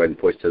to go ahead and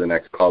push to the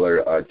next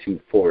caller,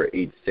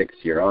 2486.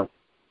 You're on.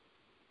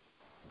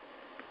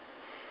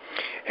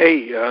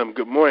 Hey,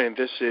 good morning.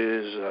 This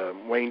is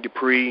Wayne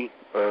Dupree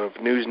of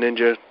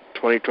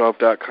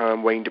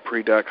NewsNinja2012.com,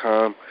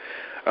 WayneDupree.com.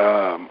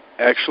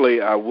 Actually,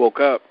 I woke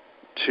up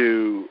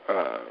to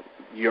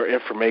your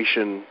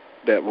information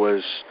that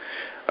was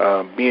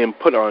being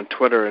put on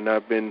Twitter, and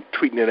I've been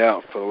tweeting it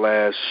out for the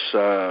last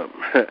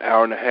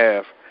hour and a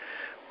half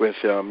with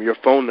your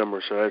phone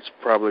number, so that's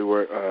probably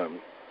where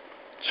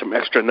some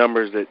extra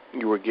numbers that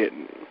you were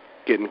getting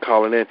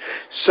calling in.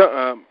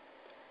 So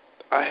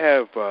I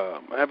have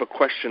a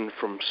question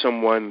from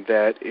someone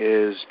that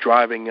is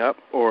driving up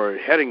or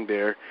heading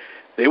there.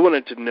 They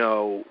wanted to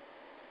know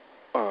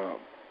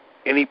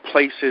any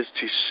places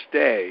to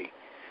stay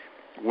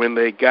when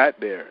they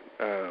got there.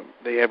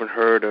 They haven't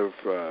heard of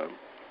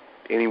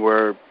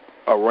anywhere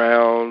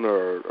around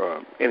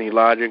or any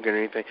lodging or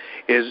anything.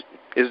 Is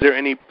there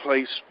any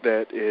place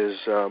that is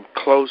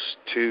close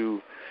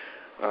to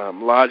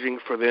lodging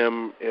for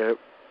them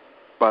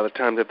by the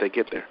time that they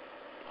get there?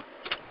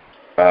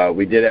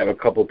 We did have a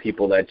couple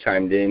people that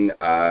chimed in.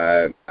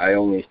 I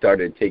only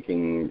started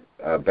taking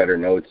better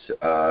notes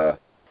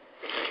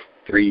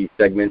 3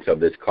 segments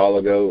of this call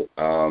ago.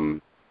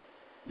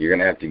 You're going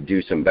to have to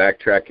do some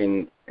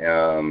backtracking.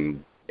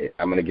 I'm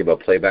going to give a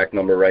playback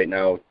number right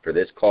now for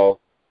this call.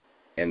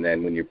 And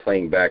then when you're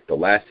playing back the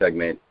last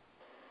segment,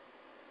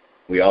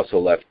 we also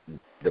left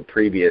the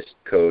previous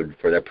code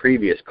for the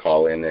previous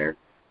call in there.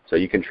 So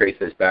you can trace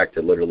this back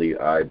to literally,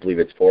 I believe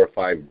it's 4 or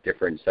 5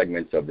 different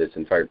segments of this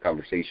entire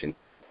conversation.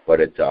 But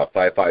it's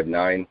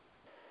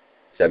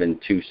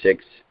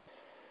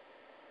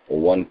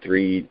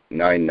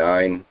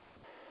 559-726-1399.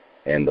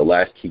 And the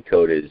last key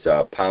code is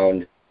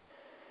pound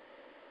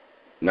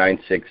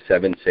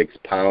 9676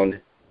 pound,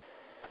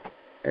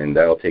 and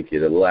that'll take you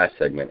to the last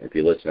segment. If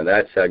you listen to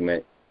that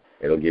segment,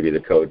 it'll give you the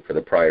code for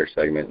the prior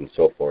segment and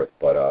so forth.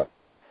 But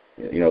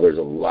there's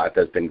a lot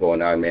that's been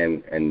going on,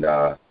 man, and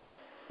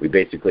we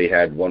basically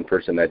had one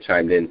person that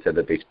chimed in, said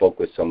that they spoke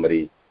with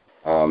somebody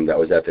that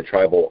was at the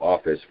tribal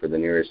office for the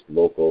nearest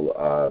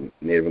local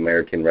Native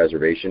American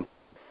reservation.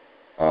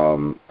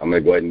 I'm going to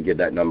go ahead and give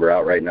that number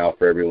out right now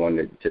for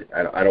everyone.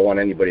 I don't want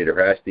anybody to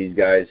harass these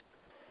guys.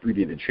 We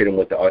need to treat them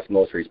with the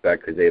utmost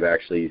respect because they've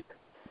actually,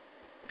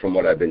 from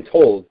what I've been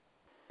told,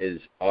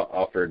 is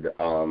offered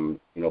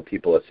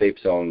people a safe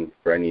zone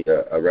for any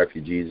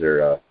refugees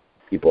or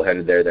people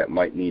headed there that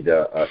might need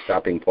a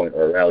stopping point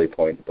or a rally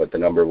point. But the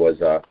number was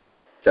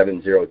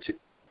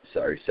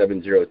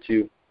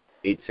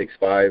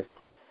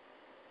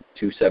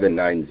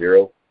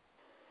 702-865-2790.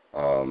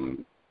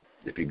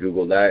 If you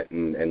Google that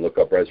and look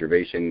up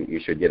reservation, you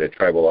should get a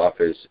tribal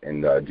office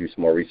and do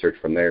some more research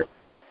from there.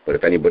 But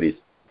if anybody's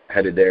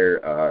headed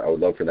there, I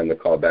would love for them to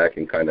call back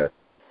and kind of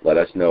let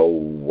us know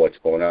what's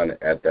going on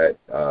at that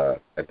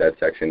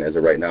section. As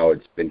of right now,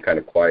 it's been kind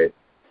of quiet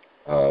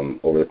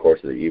over the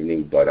course of the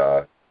evening,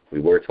 but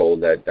we were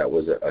told that that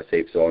was a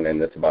safe zone,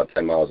 and that's about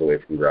 10 miles away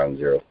from Ground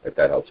Zero, if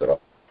that helps at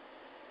all.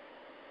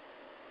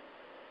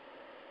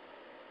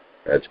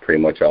 That's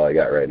pretty much all I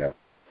got right now.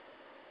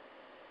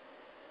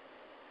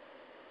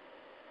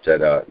 Does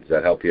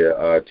that help you,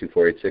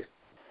 2486?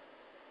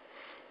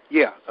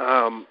 Yeah,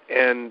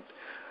 and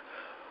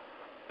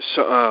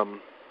so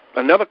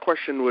another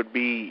question would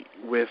be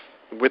with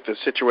the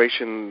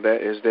situation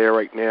that is there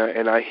right now,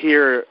 and I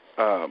hear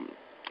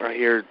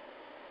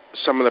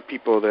some of the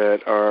people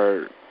that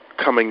are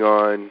coming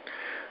on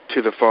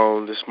to the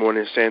phone this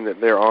morning saying that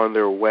they're on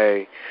their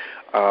way.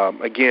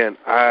 Again,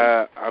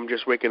 I'm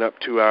just waking up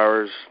 2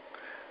 hours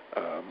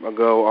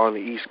ago on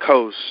the East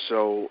Coast,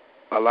 so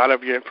a lot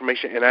of your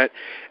information, and I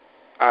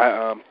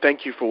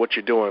thank you for what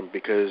you're doing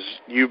because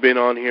you've been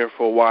on here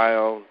for a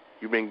while.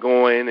 You've been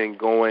going and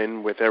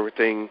going with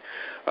everything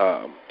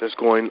that's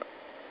going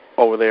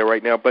over there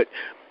right now. But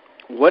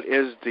what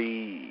is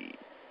the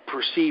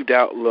perceived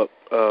outlook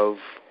of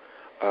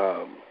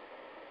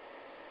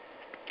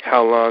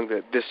how long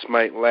that this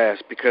might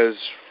last? Because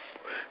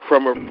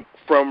from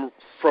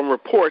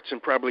reports,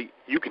 and probably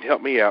you can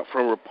help me out,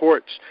 from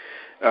reports,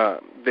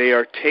 they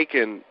are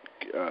taking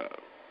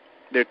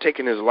they're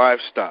taking his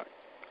livestock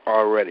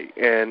already.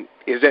 And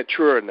is that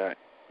true or not,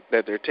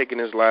 that they're taking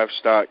his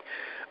livestock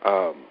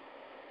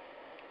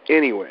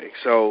anyway?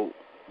 So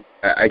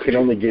I can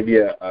only give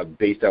you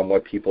based on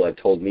what people have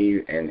told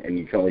me, and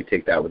you can only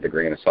take that with a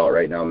grain of salt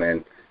right now,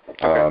 man.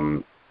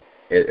 Okay.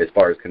 As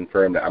far as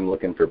confirmed, I'm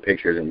looking for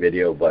pictures and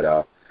video,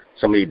 but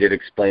somebody did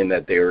explain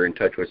that they were in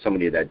touch with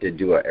somebody that did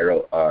do an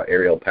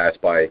aerial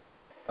pass-by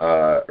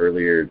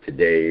earlier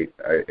today,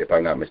 if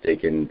I'm not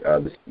mistaken.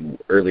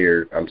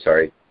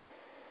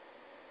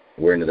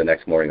 We're into the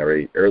next morning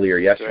already. Earlier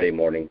yesterday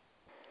morning,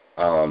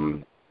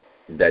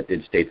 that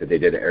did state that they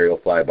did an aerial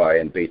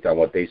flyby, and based on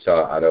what they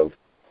saw out of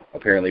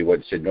apparently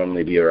what should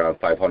normally be around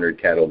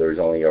 500 cattle, there's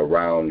only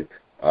around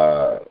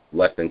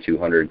less than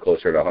 200,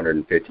 closer to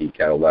 150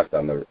 cattle left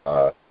on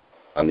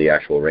the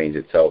actual range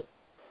itself.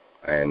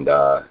 And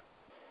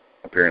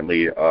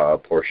apparently a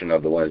portion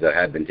of the ones that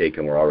had been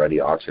taken were already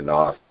auctioned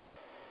off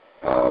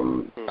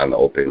on the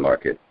open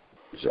market.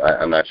 So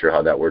I'm not sure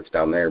how that works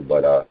down there,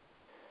 but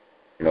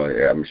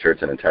I'm sure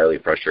it's an entirely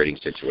frustrating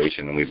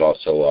situation. And we've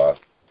also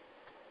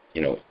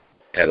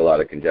had a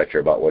lot of conjecture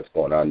about what's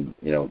going on,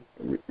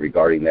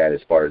 regarding that,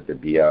 as far as the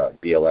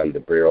BLM, the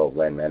Bureau of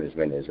Land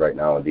Management, is right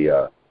now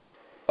the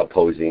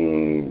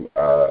opposing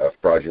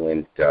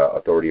fraudulent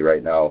authority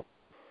right now.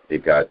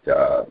 They've got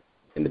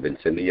in the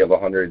vicinity of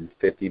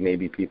 150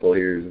 maybe people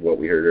here is what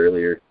we heard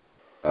earlier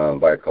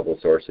by a couple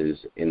of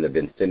sources in the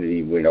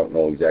vicinity. We don't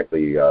know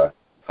exactly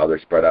how they're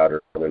spread out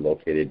or how they're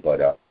located,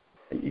 but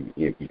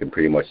you can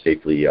pretty much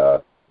safely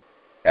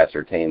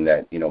ascertain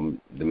that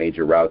the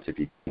major routes, if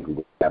you can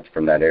Google Maps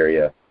from that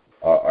area,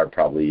 are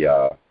probably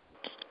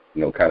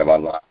kind of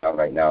on lockdown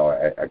right now.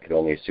 I could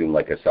only assume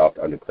like a soft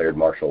undeclared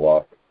martial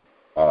law,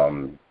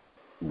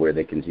 where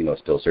they can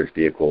still search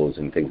vehicles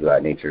and things of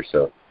that nature.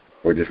 So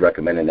we're just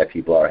recommending that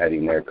people are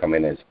heading there, come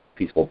in as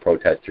peaceful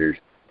protesters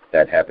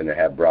that happen to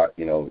have brought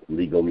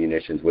legal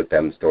munitions with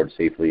them, stored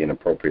safely and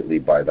appropriately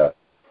by the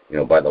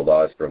by the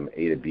laws from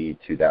A to B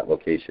to that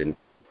location.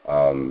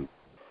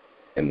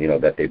 And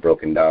that they've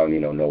broken down,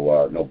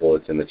 no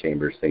bullets in the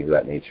chambers, things of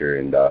that nature,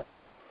 and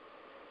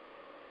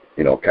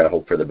kind of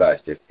hope for the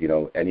best. If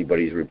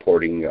anybody's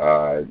reporting,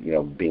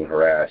 being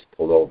harassed,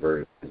 pulled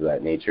over, things of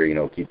that nature,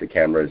 keep the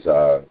cameras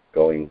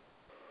going,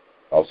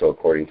 also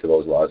according to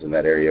those laws in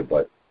that area.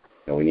 But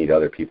we need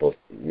other people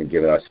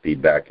giving us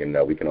feedback, and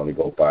we can only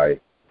go by,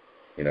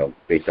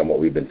 based on what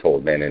we've been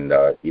told, man. And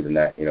even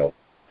that,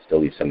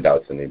 still leaves some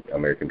doubts in the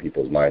American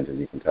people's minds, as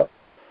you can tell.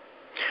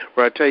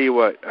 Well, I tell you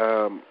what.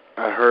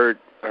 I heard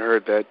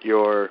that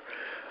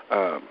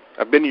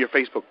I've been to your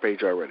Facebook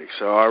page already,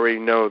 so I already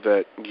know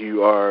that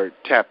you are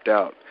tapped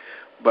out.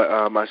 But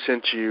I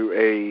sent you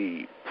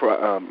a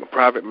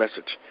private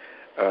message.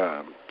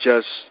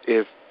 Just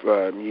if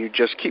you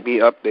just keep me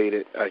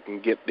updated, I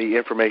can get the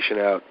information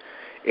out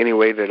any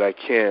way that I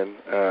can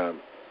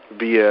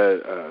via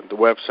the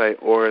website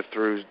or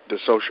through the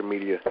social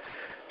media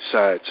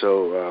side.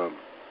 So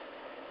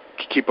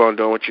keep on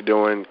doing what you're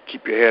doing.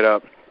 Keep your head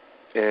up.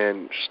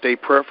 And stay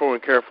prayerful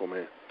and careful,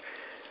 man.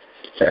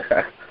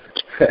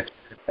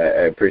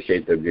 I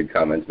appreciate the good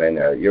comments, man.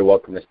 You're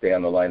welcome to stay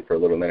on the line for a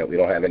little minute. We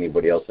don't have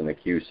anybody else in the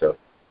queue, so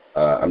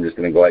I'm just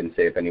going to go ahead and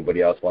say if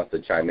anybody else wants to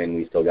chime in,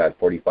 we still got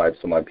 45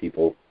 some odd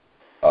people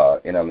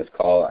in on this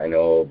call. I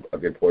know a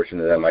good portion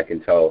of them, I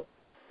can tell,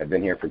 have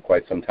been here for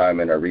quite some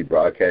time and are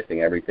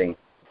rebroadcasting everything.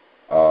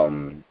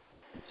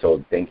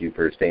 So thank you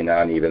for staying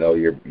on, even though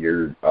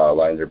your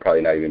lines are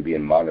probably not even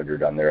being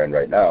monitored on their end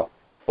right now.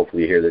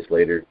 Hopefully you hear this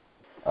later.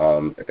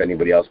 If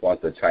anybody else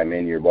wants to chime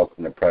in, you're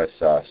welcome to press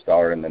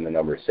star and then the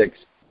number 6,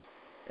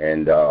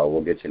 and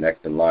we'll get you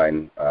next in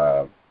line.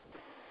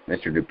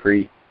 Mr.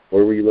 Dupree,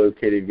 where were you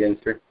located again,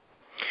 sir?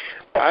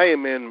 I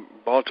am in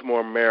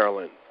Baltimore,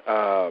 Maryland.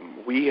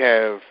 We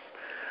have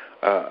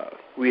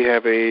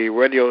a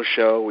radio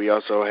show. We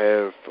also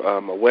have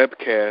a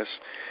webcast.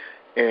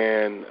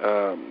 And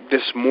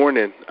this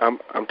morning, I'm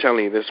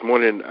telling you, this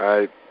morning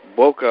I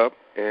woke up,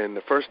 and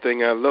the first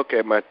thing I look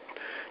at my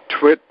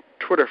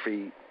Twitter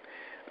feed.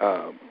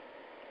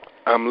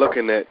 I'm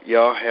looking at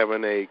y'all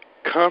having a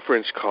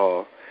conference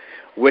call,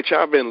 which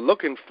I've been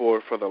looking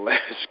for the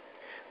last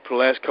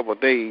couple of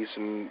days,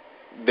 and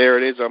there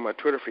it is on my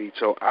Twitter feed.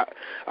 So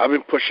I've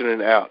been pushing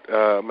it out.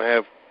 I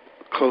have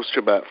close to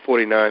about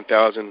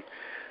 49,000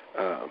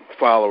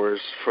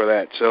 followers for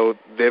that. So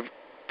they've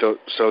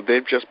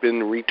just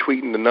been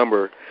retweeting the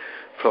number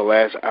for the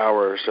last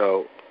hour or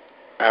so,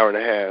 hour and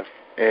a half,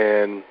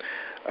 and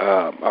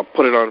I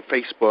put it on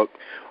Facebook.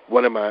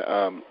 One of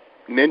my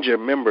Ninja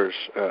members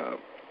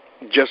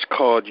just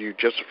called you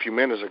just a few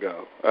minutes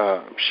ago.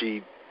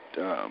 She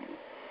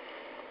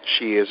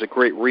is a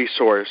great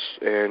resource,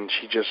 and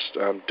she just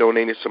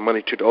donated some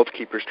money to the Oath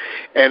Keepers.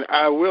 And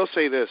I will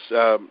say this,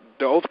 the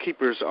Oath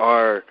Keepers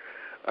are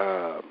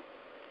the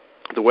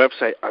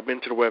website. I've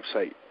been to the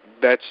website.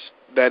 That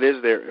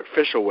is their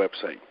official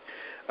website.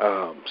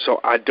 So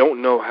I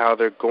don't know how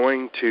they're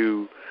going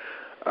to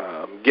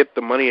get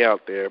the money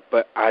out there,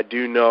 but I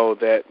do know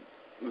that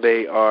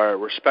they are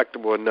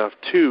respectable enough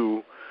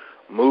to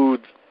move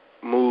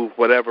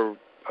whatever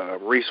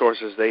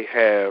resources they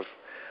have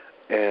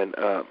and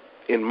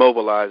in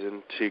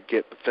mobilizing to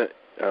get the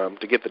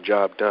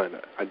job done.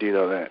 I do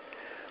know that.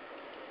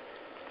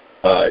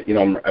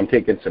 I'm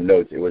taking some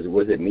notes.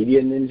 Was it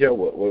Media Ninja?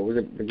 What was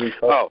it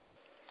called?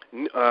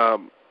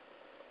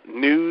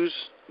 News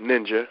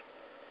Ninja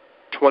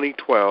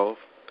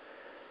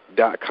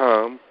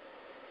 2012.com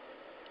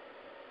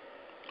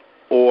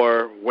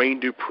or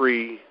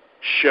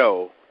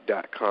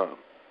WayneDupreeShow.com.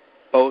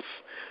 Both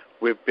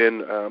we've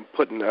been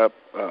putting up.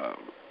 I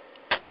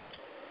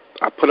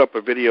put up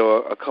a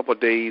video a couple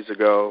of days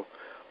ago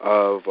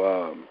of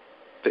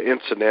the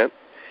incident,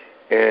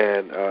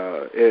 and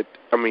it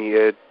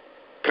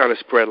kind of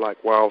spread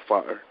like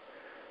wildfire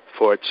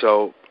for it.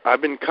 So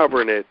I've been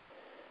covering it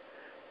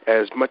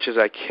as much as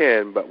I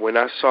can, but when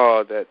I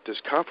saw that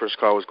this conference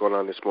call was going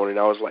on this morning,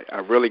 I was like, I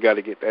really got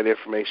to get that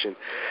information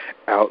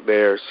out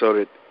there so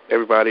that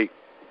everybody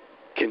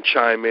can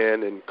chime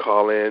in and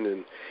call in,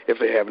 and if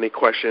they have any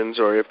questions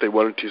or if they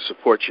wanted to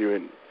support you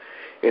in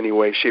any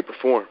way, shape, or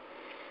form.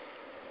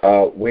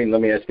 Wayne, let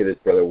me ask you this,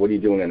 brother. What are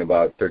you doing in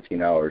about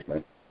 13 hours,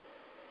 man?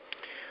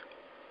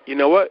 You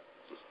know what?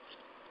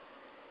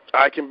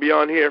 I can be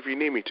on here if you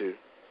need me to.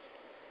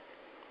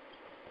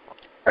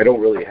 I don't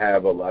really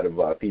have a lot of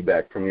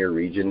feedback from your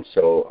region,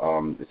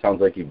 so it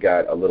sounds like you've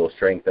got a little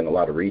strength and a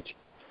lot of reach.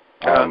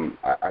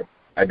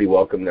 I'd be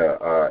welcome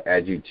to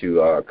add you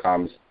to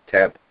Comms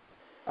Tap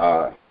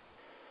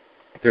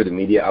through the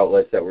media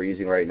outlets that we're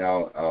using right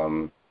now.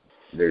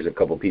 There's a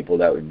couple people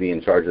that would be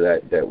in charge of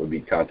that would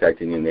be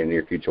contacting you in the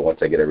near future once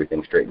I get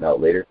everything straightened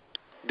out later.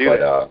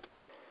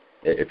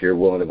 If you're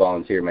willing to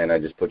volunteer, man, I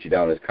just put you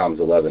down as Comms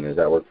 11. Does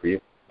that work for you?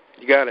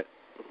 You got it.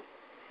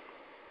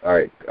 All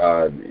right,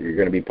 you're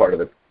going to be part of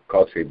the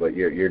call tree, but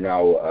you're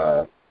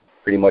now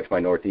pretty much my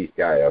Northeast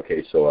guy,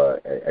 okay? So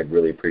I'd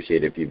really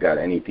appreciate it if you've got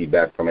any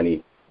feedback from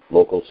any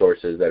local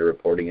sources that are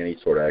reporting any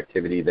sort of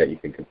activity that you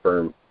can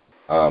confirm.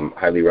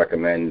 Highly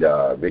recommend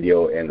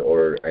video and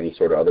or any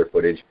sort of other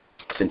footage.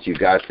 Since you've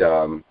got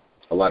a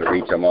lot of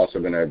reach, I'm also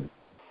going to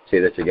say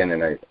this again,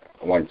 and I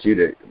want you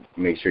to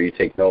make sure you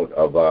take note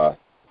of a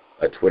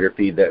Twitter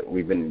feed that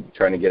we've been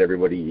trying to get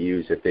everybody to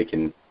use if they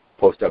can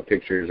post up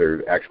pictures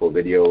or actual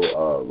video,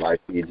 live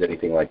feeds,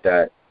 anything like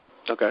that.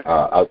 Okay.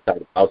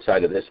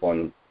 Outside of this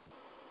one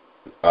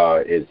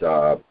is #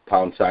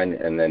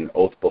 and then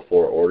oath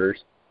before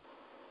orders.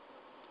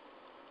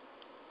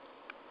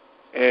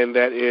 And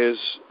that is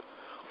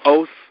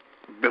oath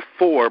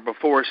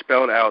before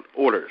spelled out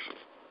orders.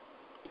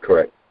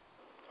 Correct.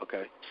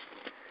 Okay.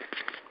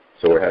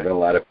 So we're having a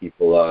lot of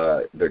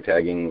people, they're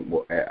tagging.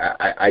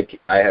 I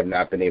have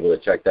not been able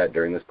to check that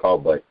during this call,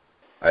 but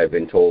I've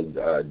been told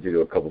due to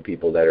a couple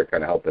people that are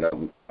kind of helping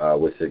them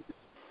with the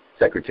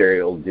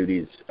secretarial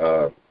duties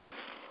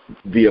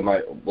via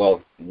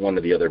one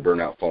of the other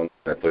burnout phones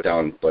I put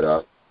down,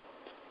 but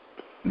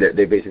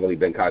they've basically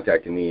been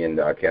contacting me and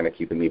kind of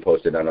keeping me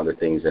posted on other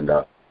things, and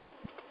I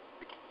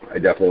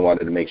definitely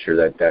wanted to make sure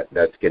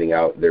that's getting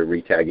out. They're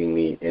retagging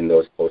me in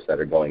those posts that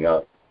are going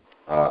up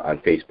on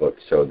Facebook,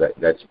 so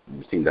that's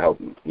seemed to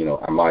help,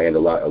 on my end a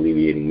lot,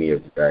 alleviating me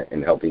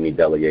and helping me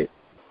delegate,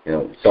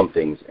 some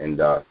things,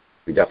 and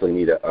we definitely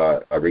need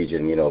a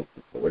region,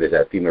 what is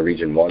that, FEMA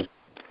Region 1?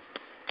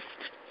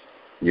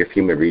 You're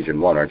FEMA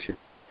Region 1, aren't you?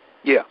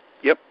 Yeah,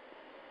 yep.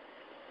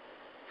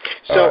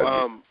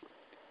 So,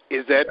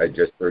 is that... I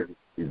just heard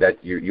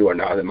that you are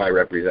now my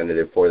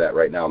representative for that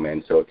right now,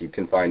 man. So if you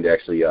can find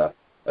actually a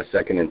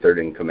second and third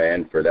in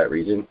command for that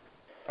region,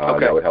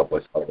 that would help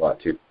us a lot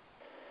too.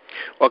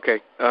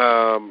 Okay,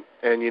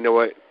 and you know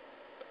what?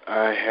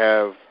 I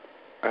have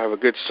a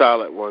good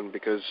solid one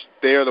because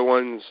they are the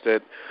ones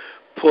that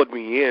pulled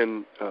me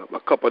in a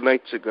couple of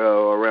nights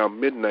ago around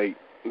midnight.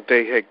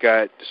 They had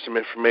got some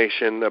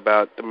information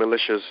about the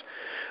militias,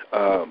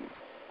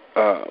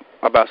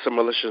 about some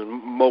militias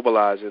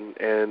mobilizing,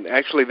 and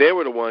actually they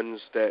were the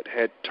ones that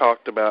had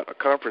talked about a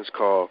conference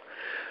call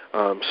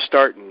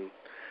starting.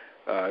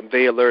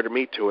 They alerted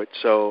me to it,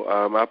 so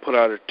I put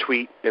out a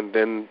tweet, and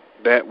then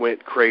that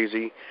went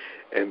crazy,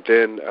 and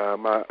then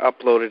I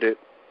uploaded it.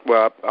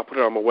 Well, I put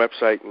it on my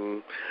website,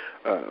 and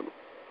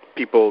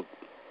people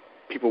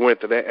went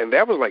to that, and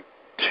that was like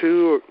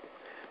 2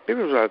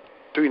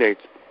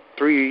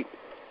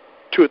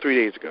 or 3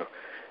 days ago,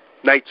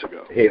 nights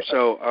ago. Hey,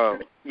 so,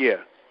 yeah.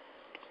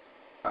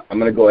 I'm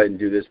going to go ahead and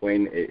do this,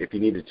 Wayne. If you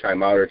need to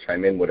chime out or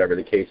chime in, whatever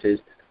the case is,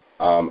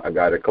 I've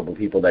got a couple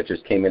people that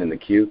just came in the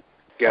queue.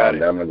 Got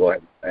it. I'm going to go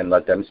ahead and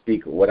let them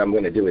speak. What I'm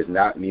going to do is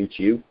not mute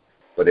you,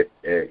 but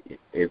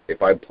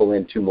if I pull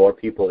in 2 more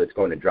people, it's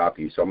going to drop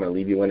you. So I'm going to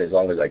leave you in as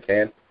long as I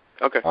can.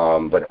 Okay.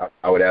 But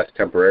I would ask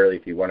temporarily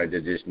if you wanted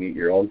to just mute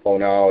your own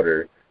phone out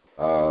or,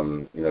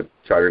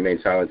 try to remain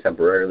silent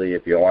temporarily.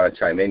 If you want to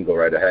chime in, go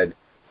right ahead.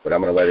 But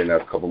I'm going to let in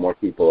a couple more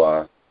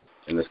people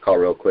in this call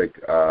real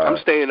quick. I'm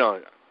staying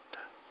on.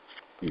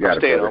 You got I'm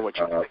staying on what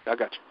you I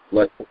got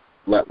you.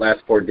 Last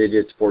 4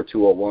 digits,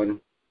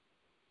 4201.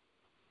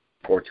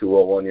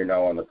 4201, you're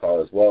now on the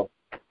call as well.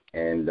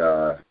 And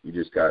you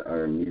just got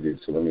unmuted,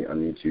 so let me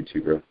unmute you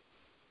too, bro.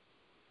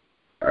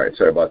 All All right,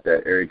 sorry about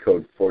that. Area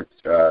code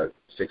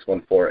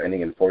 614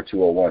 ending in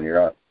 4201.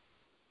 You're on.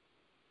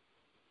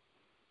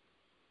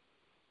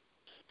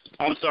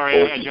 I'm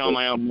sorry, I had you on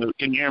my own mute.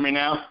 Can you hear me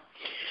now?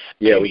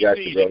 Yeah, we got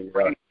you, bro.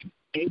 You're on.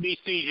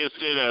 ABC just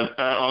did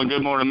on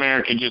Good Morning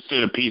America just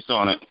did a piece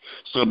on it,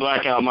 so the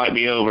blackout might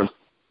be over.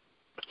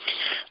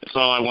 That's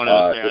all I wanted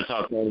to say. I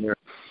talked earlier.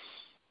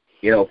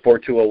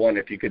 4201,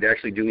 if you could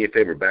actually do me a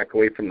favor, back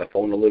away from the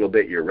phone a little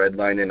bit. You're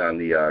redlining on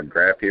the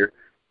graph here.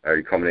 Are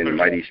you coming in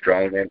mighty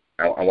strong, man?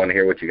 I want to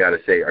hear what you got to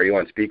say. Are you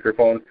on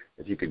speakerphone?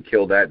 If you could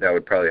kill that, that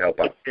would probably help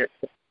out.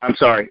 I'm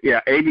sorry.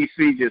 Yeah,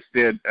 ABC just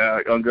did,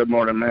 on Good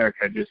Morning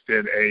America, just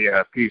did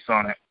a piece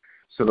on it,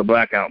 so the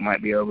blackout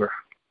might be over.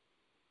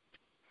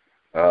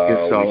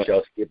 We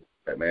shall skip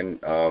that, man.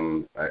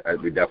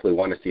 We definitely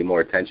want to see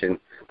more attention.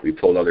 We've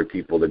told other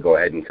people to go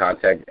ahead and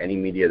contact any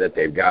media that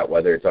they've got,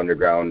 whether it's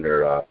underground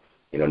or,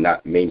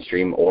 not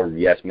mainstream or,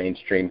 yes,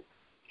 mainstream.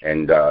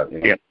 And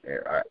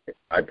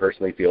I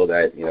personally feel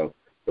that,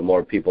 the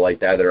more people like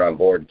that are on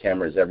board,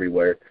 cameras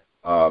everywhere,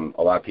 a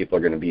lot of people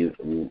are going to be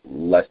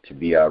less to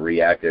be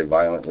reactive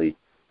violently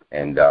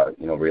and,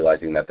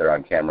 realizing that they're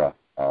on camera.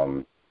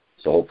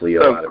 So hopefully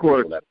a lot of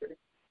people that are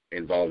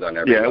involved on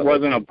every level. It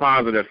wasn't a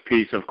positive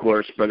piece, of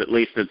course, but at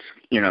least it's,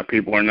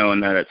 people are knowing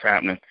that it's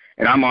happening.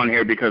 And I'm on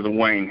here because of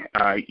Wayne.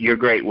 You're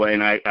great,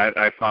 Wayne.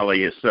 I follow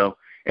you. So,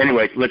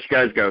 anyway, let you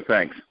guys go.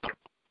 Thanks.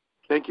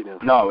 Thank you, Dan.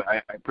 No,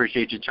 I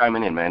appreciate you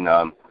chiming in, man.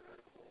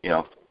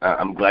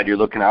 I'm glad you're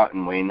looking out,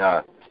 and Wayne,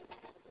 I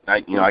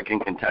can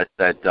contest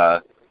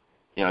that,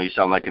 you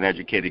sound like an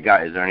educated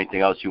guy. Is there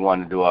anything else you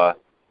wanted to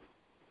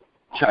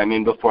chime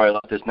in before I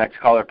let this next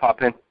caller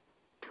pop in?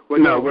 Well,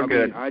 no, we're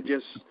good. I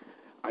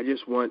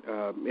just want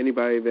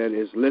anybody that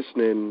is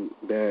listening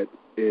that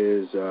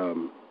is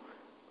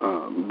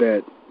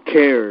that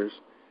cares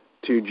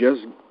to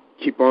just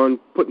keep on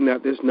putting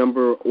out this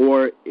number,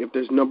 or if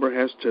this number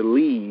has to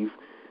leave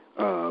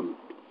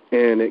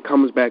and it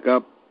comes back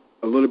up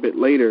a little bit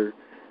later,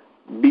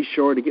 be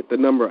sure to get the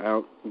number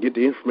out, get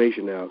the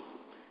information out,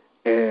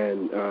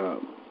 and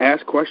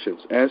ask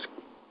questions.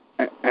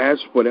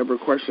 Ask whatever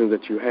questions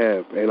that you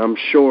have, and I'm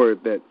sure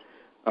that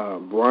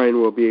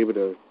Brian will be able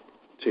to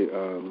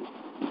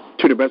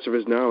the best of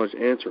his knowledge,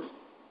 answer.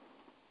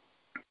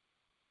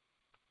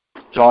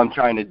 So I'm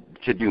trying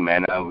to do,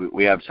 man.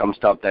 We have some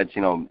stuff that's,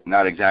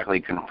 not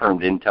exactly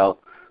confirmed intel,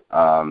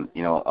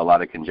 a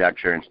lot of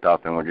conjecture and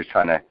stuff, and we're just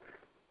trying to,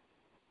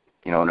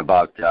 in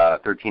about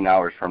 13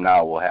 hours from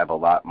now, we'll have a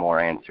lot more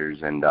answers,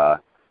 and I'm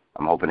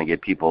hoping to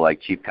get people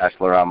like Chief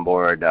Kessler on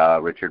board,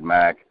 Richard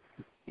Mack,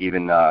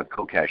 even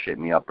Kokesh hit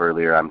me up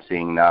earlier, I'm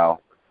seeing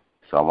now.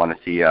 So I want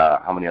to see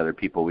how many other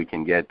people we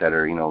can get that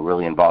are,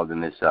 really involved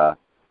in this,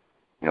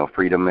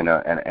 freedom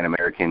and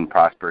American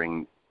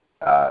prospering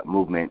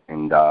movement,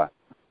 and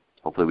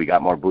hopefully we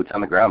got more boots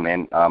on the ground,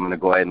 man. I'm going to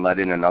go ahead and let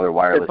in another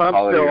wireless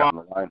caller here on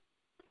the line.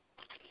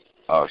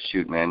 Oh,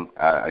 shoot, man.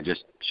 I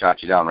just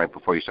shot you down right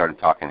before you started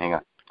talking. Hang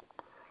on.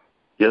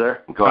 You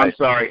there? I'm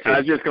sorry. I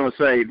was just going to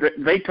say,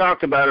 they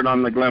talked about it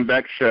on the Glenn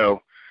Beck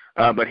show,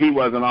 but he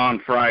wasn't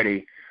on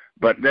Friday.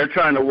 But they're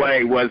trying to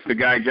weigh, was the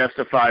guy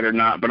justified or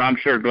not. But I'm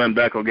sure Glenn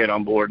Beck will get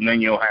on board, and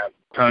then you'll have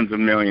tons of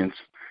millions.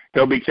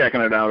 He'll be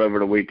checking it out over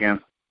the weekend.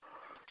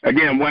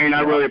 Again, Wayne,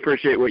 I really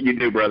appreciate what you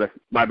do, brother.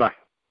 Bye-bye.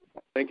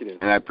 Thank you, Dan.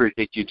 And I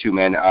appreciate you too,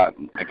 man. I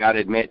got to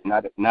admit,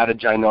 not a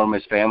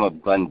ginormous fan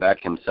of Glenn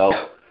Beck himself.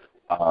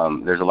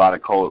 There's a lot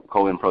of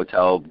co and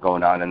pro-tel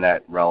going on in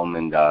that realm,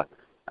 and I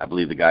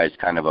believe the guy's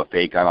kind of a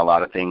fake on a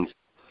lot of things.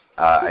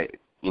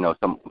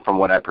 From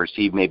what I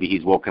perceive, maybe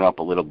he's woken up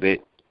a little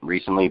bit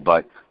recently,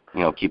 but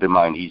keep in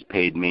mind he's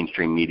paid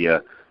mainstream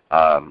media,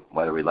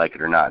 whether we like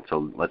it or not.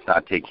 So let's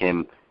not take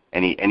him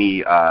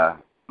any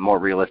more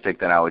realistic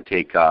than I would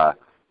take,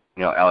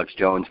 Alex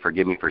Jones.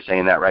 Forgive me for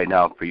saying that right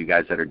now for you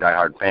guys that are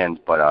diehard fans,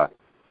 but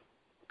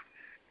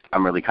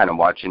I'm really kind of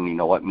watching,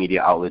 what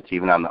media outlets,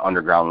 even on the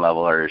underground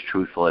level, are as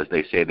truthful as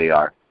they say they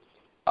are.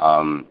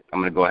 I'm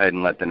going to go ahead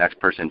and let the next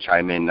person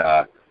chime in.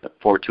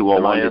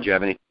 4201, did you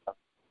have anything?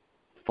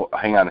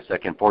 Hang on a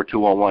second.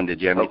 4201,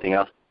 did you have anything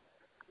else?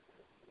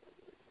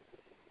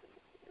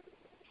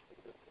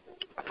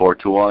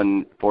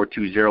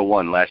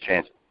 4201, last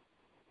chance.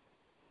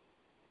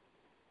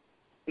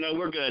 No,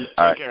 we're good.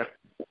 All right. Take care.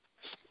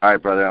 All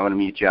right, brother, I'm going to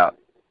mute you out.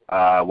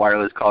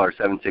 Wireless caller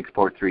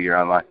 7643, you're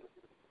online.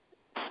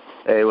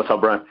 Hey, what's up,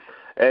 Brian?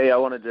 Hey, I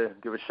wanted to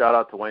give a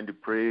shout-out to Wayne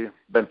Dupree.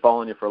 Been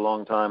following you for a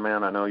long time,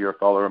 man. I know you're a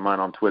follower of mine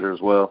on Twitter as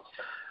well.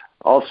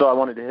 Also, I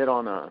wanted to hit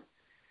on, kind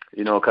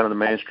of the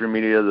mainstream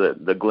media,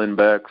 the Glenn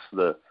Becks,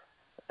 the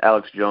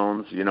Alex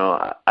Jones.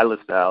 I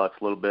listen to Alex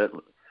a little bit.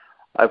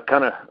 I've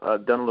kind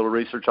of done a little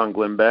research on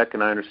Glenn Beck,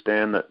 and I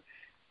understand that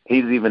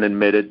he's even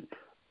admitted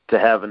to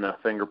having a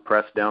finger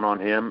pressed down on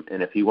him,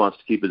 and if he wants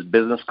to keep his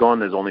business going,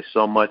 there's only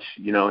so much,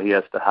 he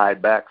has to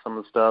hide back some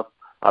of the stuff.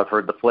 I've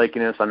heard the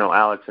flakiness. I know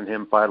Alex and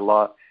him fight a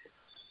lot.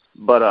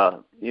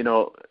 But,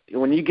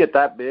 when you get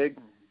that big,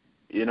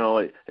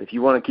 if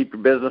you want to keep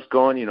your business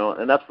going,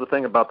 and that's the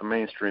thing about the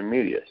mainstream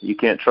media. You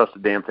can't trust a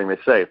damn thing they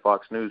say.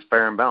 Fox News,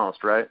 fair and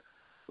balanced, right?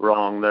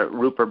 wrong. That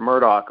Rupert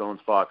Murdoch owns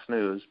Fox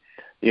News,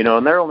 you know,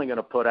 and they're only going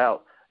to put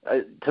out.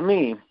 To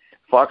me,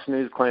 Fox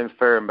News claims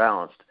fair and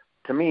balanced.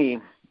 To me,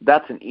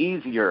 that's an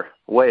easier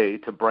way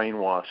to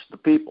brainwash the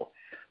people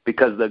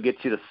because they'll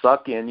get you to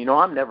suck in. You know,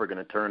 I'm never going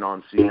to turn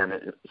on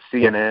CNN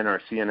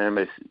or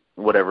CNN,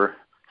 whatever,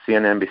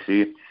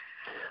 CNNBC.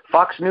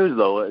 Fox News,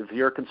 though, if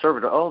you're a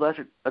conservative, oh, that's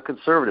a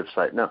conservative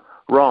site. No,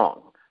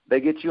 wrong. They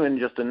get you in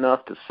just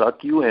enough to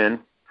suck you in,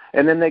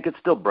 and then they could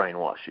still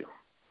brainwash you,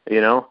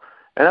 you know?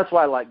 And that's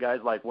why I like guys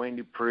like Wayne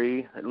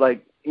Dupree,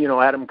 like, you know,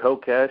 Adam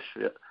Kokesh,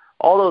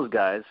 all those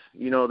guys,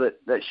 you know, that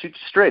shoot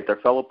you straight. They're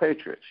fellow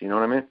patriots, you know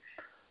what I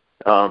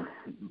mean?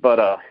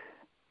 But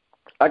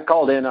I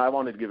called in. I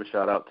wanted to give a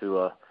shout-out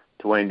to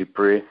Wayne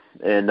Dupree,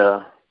 and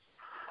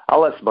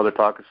I'll let some other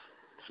callers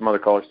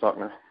talk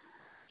now.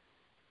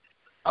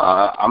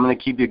 I'm going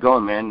to keep you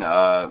going, man.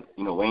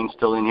 You know, Wayne's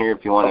still in here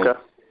if you want to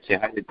say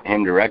hi to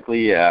him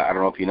directly. I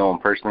don't know if you know him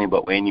personally,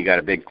 but Wayne, you got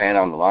a big fan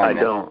on the line,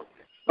 man. I don't.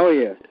 Oh,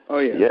 yeah.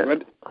 I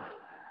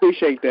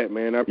appreciate that,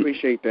 man. I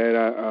appreciate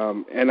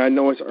that. And I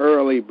know it's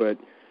early, but,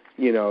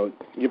 you know,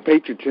 your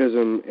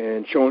patriotism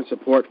and showing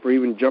support for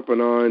even jumping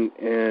on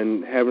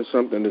and having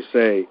something to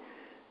say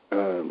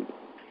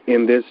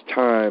in this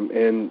time.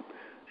 And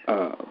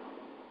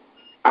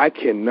I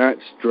cannot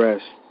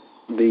stress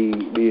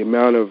the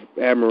amount of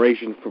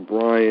admiration for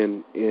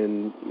Brian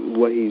in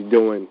what he's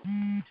doing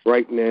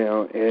right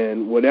now.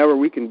 And whatever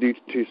we can do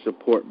to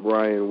support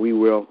Brian, we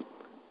will.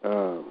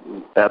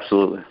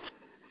 Absolutely.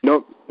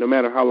 No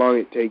matter how long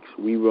it takes,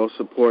 we will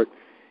support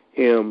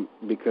him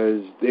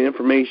because the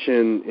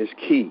information is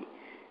key,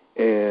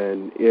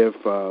 and if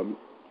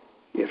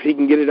he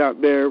can get it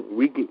out there,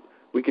 we can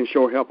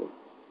sure help him.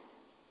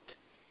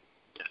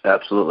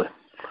 Absolutely.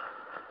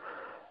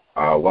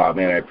 Wow,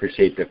 man, I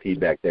appreciate the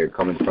feedback there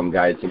coming from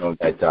guys, you know,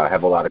 that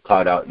have a lot of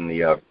clout out in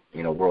the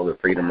you know, world of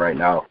freedom right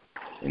now,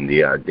 in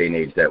the day and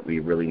age that we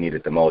really need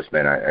it the most,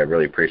 man. I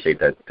really appreciate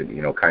that,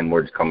 you know, kind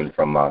words coming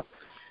from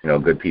you know,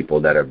 good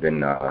people that have been,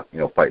 you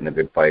know, fighting a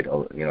good fight,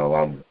 you know,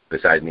 along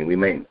beside me. We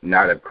may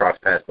not have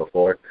crossed paths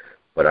before,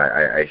 but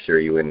I assure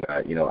you in,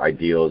 you know,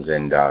 ideals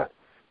and,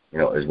 you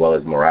know, as well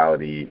as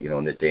morality, you know,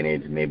 in this day and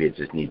age, maybe it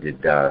just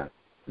needed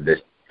this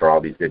for all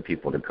these good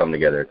people to come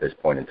together at this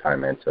point in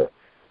time, man. So,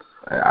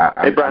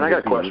 hey, Brian, I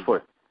got a question for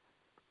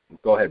you.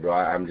 Go ahead, bro.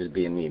 I'm just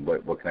being me.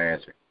 What can I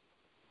answer?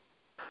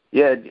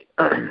 Yeah,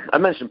 I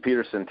mentioned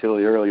Peter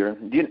Santilli earlier.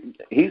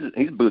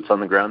 He's boots on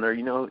the ground there. Do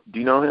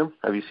you know him?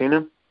 Have you seen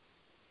him?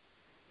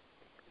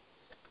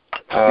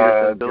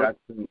 Santilli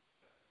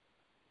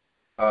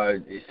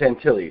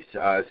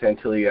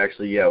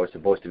actually, yeah, was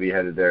supposed to be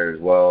headed there as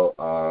well.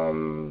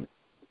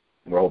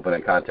 We're hoping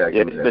to contact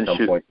him at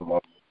some point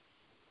tomorrow.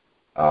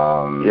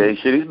 Yeah,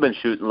 he's been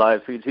shooting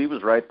live feeds. He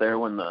was right there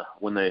when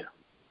they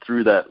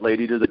threw that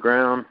lady to the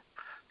ground,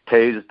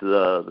 tased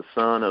the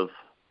son of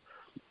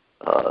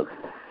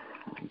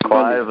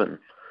Clive and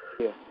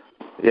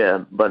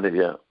Bundy.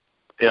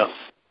 Yeah.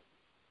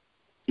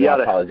 I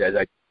apologize.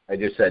 I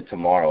just said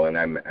tomorrow, and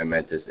I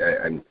meant this.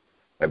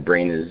 My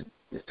brain is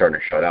starting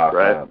to shut off.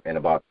 Right. In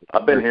about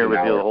I've been here with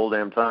you the whole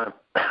damn time.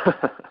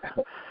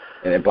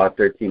 In about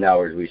 13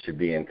 hours, we should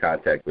be in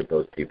contact with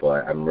those people.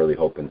 I'm really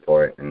hoping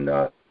for it. And,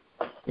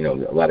 you know,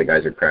 a lot of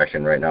guys are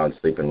crashing right now and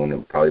sleeping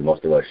when probably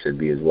most of us should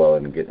be as well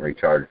and getting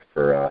recharged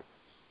for,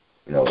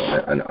 you know,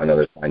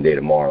 another fine day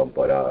tomorrow.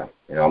 But,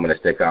 you know, I'm going to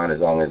stick on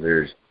as long as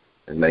there's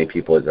as many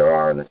people as there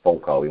are on this phone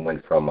call. We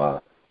went from,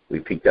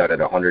 we peaked out at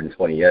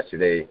 120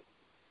 yesterday.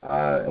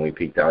 And we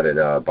peaked out at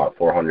about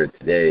 400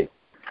 today,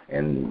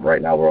 and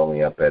right now we're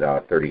only up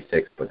at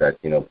 36. But that's,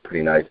 you know,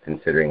 pretty nice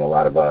considering a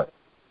lot of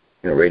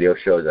you know, radio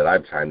shows that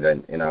I've chimed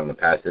in on the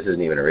past. This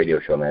isn't even a radio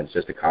show, man. It's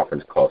just a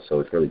conference call,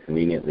 so it's really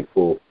conveniently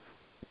cool.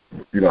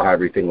 You know how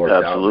everything works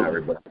out, and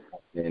everybody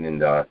in,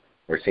 and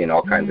we're seeing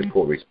all kinds of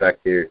cool respect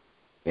here.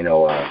 You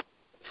know,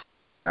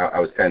 I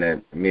was kind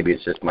of, maybe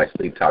it's just my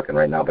sleep talking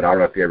right now, but I don't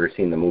know if you ever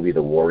seen the movie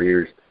The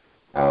Warriors.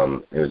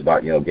 It was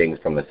about, you know, gangs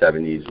from the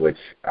 70s, which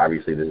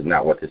obviously this is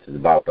not what this is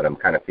about, but I'm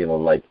kind of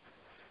feeling like,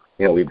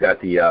 you know, we've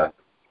got the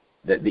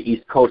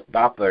East Coast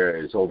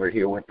boppers over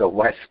here with the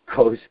West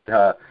Coast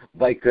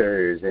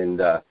bikers, and,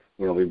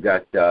 you know, we've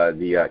got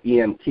the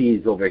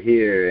EMTs over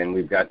here, and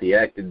we've got the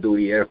active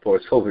duty Air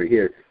Force over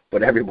here,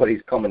 but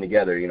everybody's coming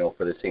together, you know,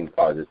 for the same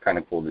cause. It's kind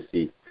of cool to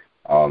see,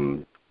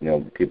 you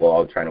know, people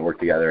all trying to work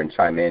together and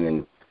chime in,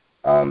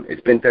 and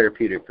it's been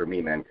therapeutic for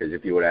me, man, because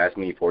if you would have asked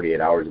me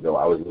 48 hours ago,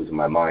 I was losing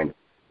my mind.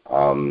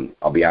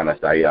 I'll be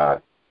honest, I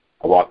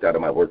walked out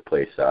of my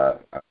workplace on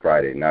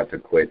Friday, not to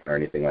quit or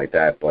anything like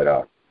that, but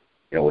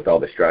you know, with all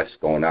the stress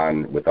going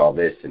on with all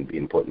this and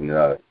being put in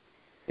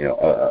you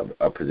know,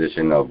 a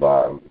position of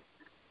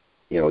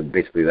you know,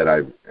 basically that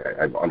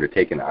I've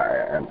undertaken,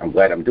 I'm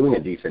glad I'm doing a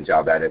decent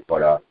job at it,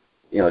 but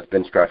you know, it's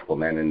been stressful,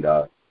 man, and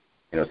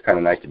you know, it's kind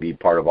of nice to be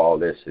part of all of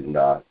this, and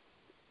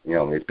you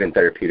know, it's been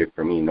therapeutic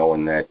for me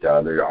knowing that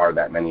there are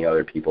that many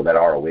other people that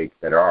are awake,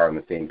 that are on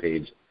the same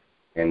page.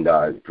 And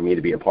for me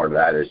to be a part of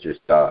that is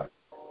just,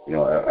 you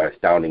know,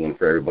 astounding. And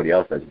for everybody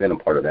else that's been a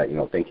part of that, you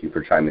know, thank you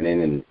for chiming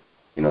in and,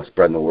 you know,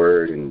 spreading the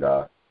word and,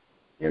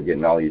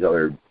 getting all these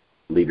other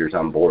leaders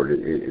on board.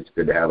 It's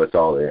good to have us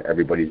all.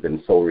 Everybody's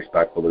been so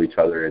respectful to each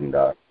other, and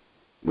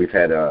we've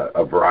had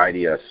a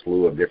variety, a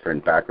slew of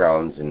different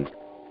backgrounds and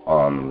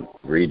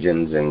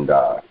regions and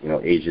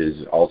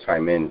ages all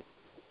chime in.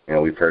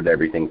 We've heard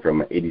everything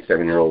from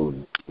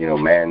 87-year-old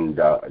man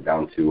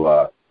down to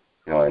an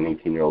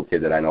 18-year-old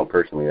kid that I know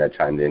personally that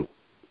chimed in,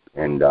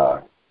 and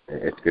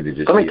it's good to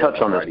just let me touch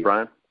on this,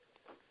 Brian.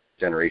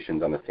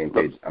 Generations on the same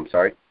page. I'm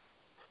sorry.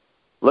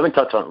 Let me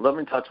touch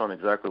on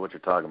exactly what you're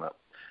talking about.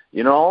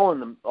 All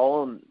in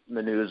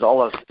the news,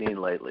 all I've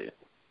seen lately,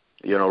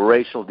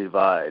 racial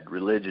divide,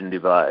 religion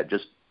divide,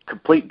 just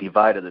complete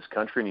divide of this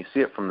country, and you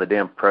see it from the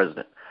damn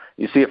president.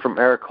 You see it from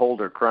Eric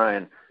Holder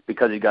crying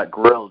because he got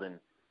grilled in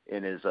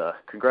his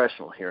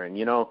congressional hearing.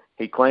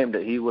 He claimed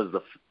that he was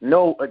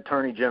no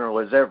attorney general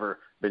has ever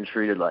been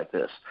treated like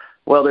this.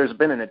 Well, there's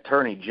been an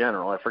attorney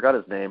general, I forgot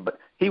his name, but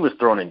he was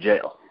thrown in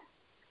jail.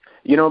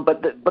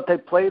 But they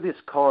play this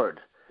card.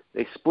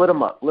 They split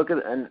them up. Look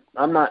at, and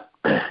I'm not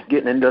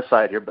getting into a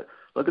side here, but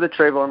look at the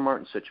Trayvon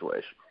Martin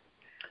situation.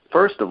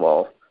 First of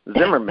all,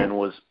 Zimmerman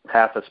was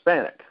half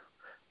Hispanic.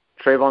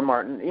 Trayvon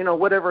Martin,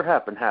 whatever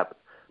happened, happened.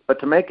 But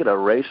to make it a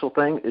racial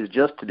thing is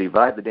just to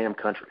divide the damn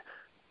country.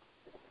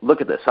 Look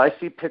at this. I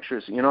see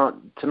pictures,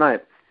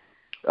 tonight,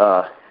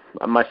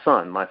 my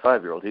son, my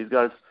 5-year-old, he's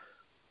got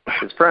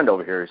his friend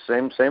over here,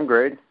 same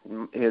grade.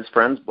 His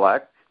friend's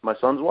black. My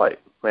son's white.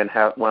 And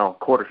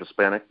quarter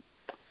Hispanic,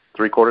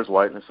 3/4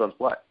 white, and his son's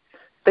black.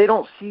 They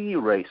don't see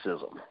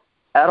racism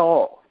at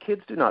all.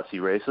 Kids do not see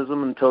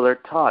racism until they're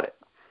taught it.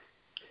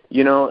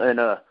 And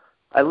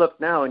I look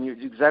now, and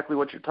it's exactly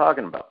what you're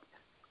talking about.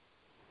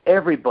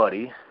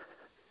 Everybody,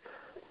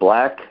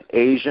 black,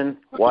 Asian,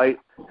 white,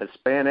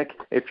 Hispanic,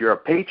 if you're a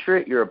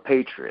patriot, you're a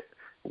patriot.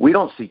 We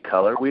don't see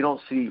color. We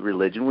don't see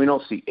religion. We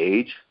don't see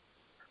age.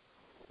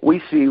 We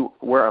see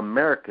we're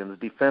Americans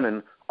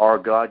defending our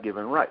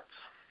God-given rights.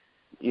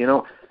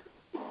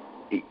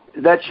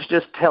 That should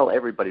just tell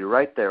everybody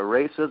right there,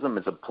 racism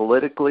is a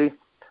politically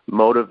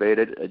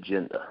motivated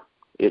agenda.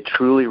 It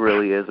truly,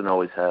 really is and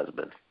always has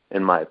been,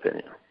 in my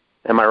opinion.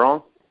 Am I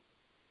wrong?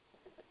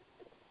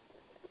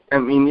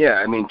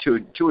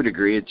 To a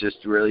degree, it's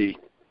just really,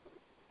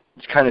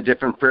 it's kind of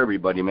different for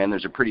everybody, man.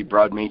 There's a pretty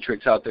broad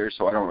matrix out there,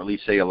 so I don't really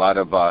say a lot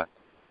of,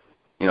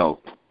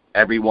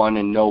 everyone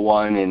and no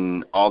one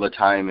and all the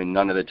time and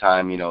none of the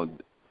time.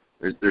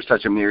 There's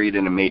such a myriad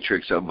and a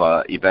matrix of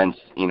events,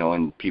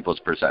 and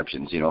people's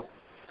perceptions, Wayne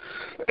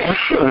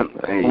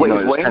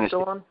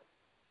still on?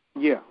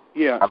 Yeah,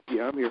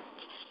 I'm here.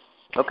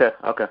 Okay.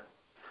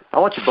 I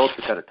want you both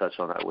to kind of touch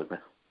on that with me.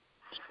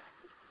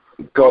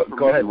 Go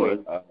ahead,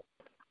 Wayne.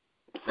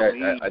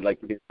 I'd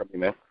like to hear from you,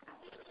 man.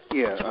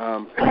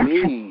 Yeah, for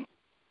me,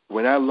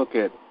 when I look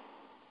at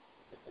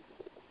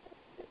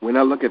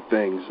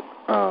things,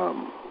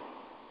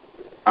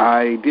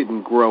 I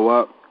didn't grow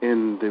up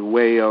in the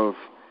way of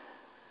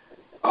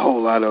a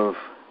whole lot of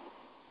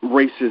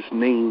racist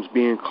names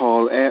being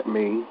called at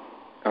me,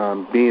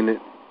 being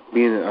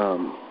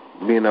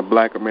a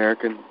black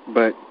American.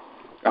 But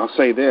I'll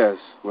say this: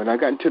 when I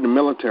got into the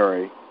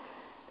military,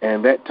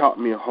 and that taught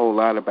me a whole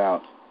lot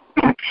about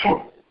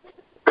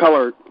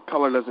color.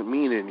 Color doesn't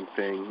mean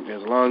anything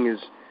as long as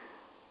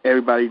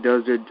everybody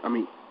does it.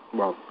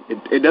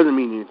 It doesn't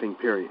mean anything.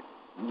 Period.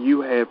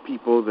 You have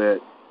people that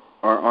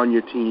are on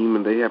your team,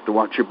 and they have to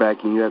watch your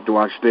back, and you have to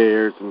watch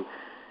theirs, and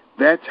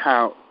that's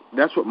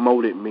what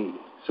molded me.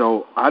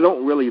 So I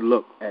don't really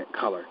look at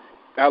color.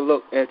 I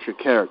look at your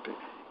character.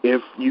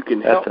 If you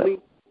can help me,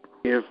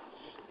 if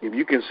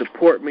you can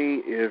support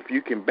me, if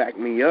you can back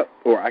me up,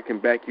 or I can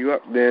back you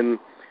up, then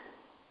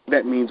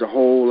that means a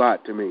whole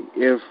lot to me.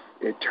 If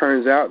it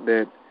turns out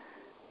that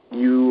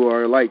you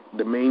are like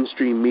the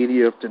mainstream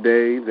media of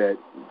today that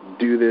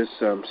do this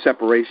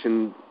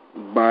separation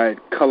by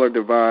color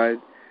divide,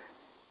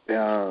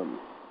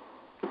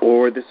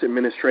 or this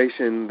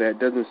administration that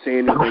doesn't say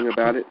anything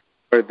about it,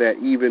 or that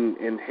even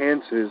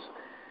enhances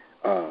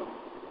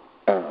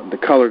the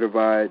color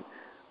divide,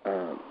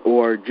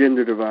 or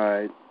gender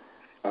divide,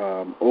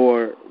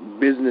 or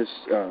business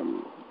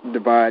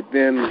divide,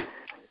 then,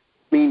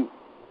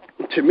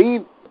 to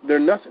me, they're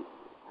nothing.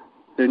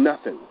 They're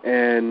nothing.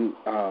 And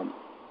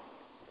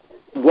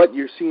what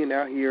you're seeing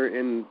out here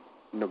in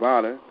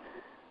Nevada,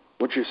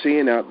 what you're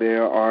seeing out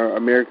there are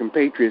American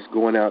patriots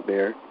going out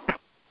there.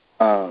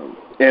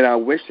 And I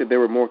wish that there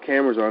were more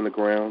cameras on the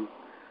ground.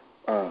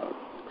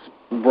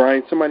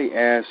 Brian, somebody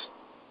asked,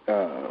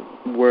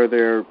 were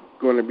there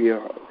going to be a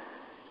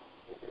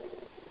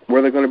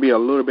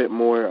little bit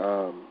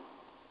more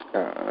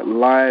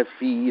live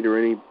feed or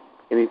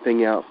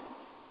anything out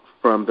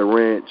from the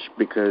ranch,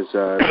 because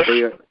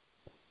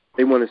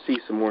they want to see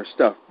some more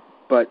stuff.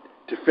 But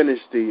to finish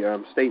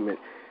the statement,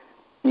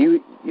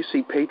 you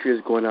see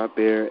patriots going out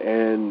there,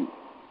 and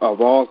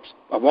of all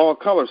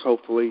colors,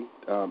 hopefully.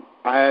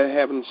 I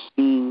haven't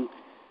seen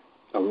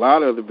a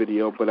lot of the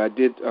video, but I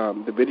did.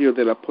 The video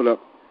that I put up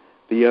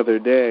the other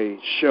day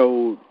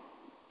showed,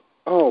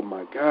 oh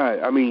my God,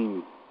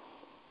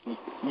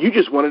 you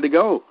just wanted to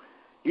go.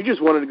 You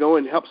just wanted to go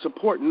and help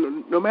support,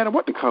 no matter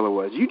what the color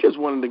was. You just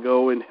wanted to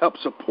go and help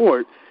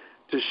support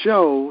to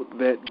show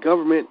that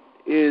government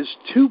is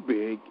too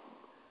big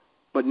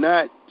but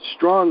not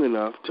strong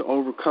enough to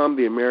overcome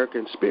the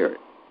American spirit.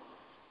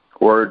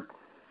 Word.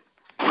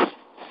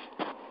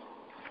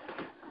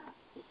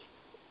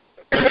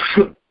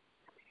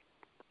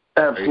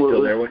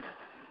 Absolutely.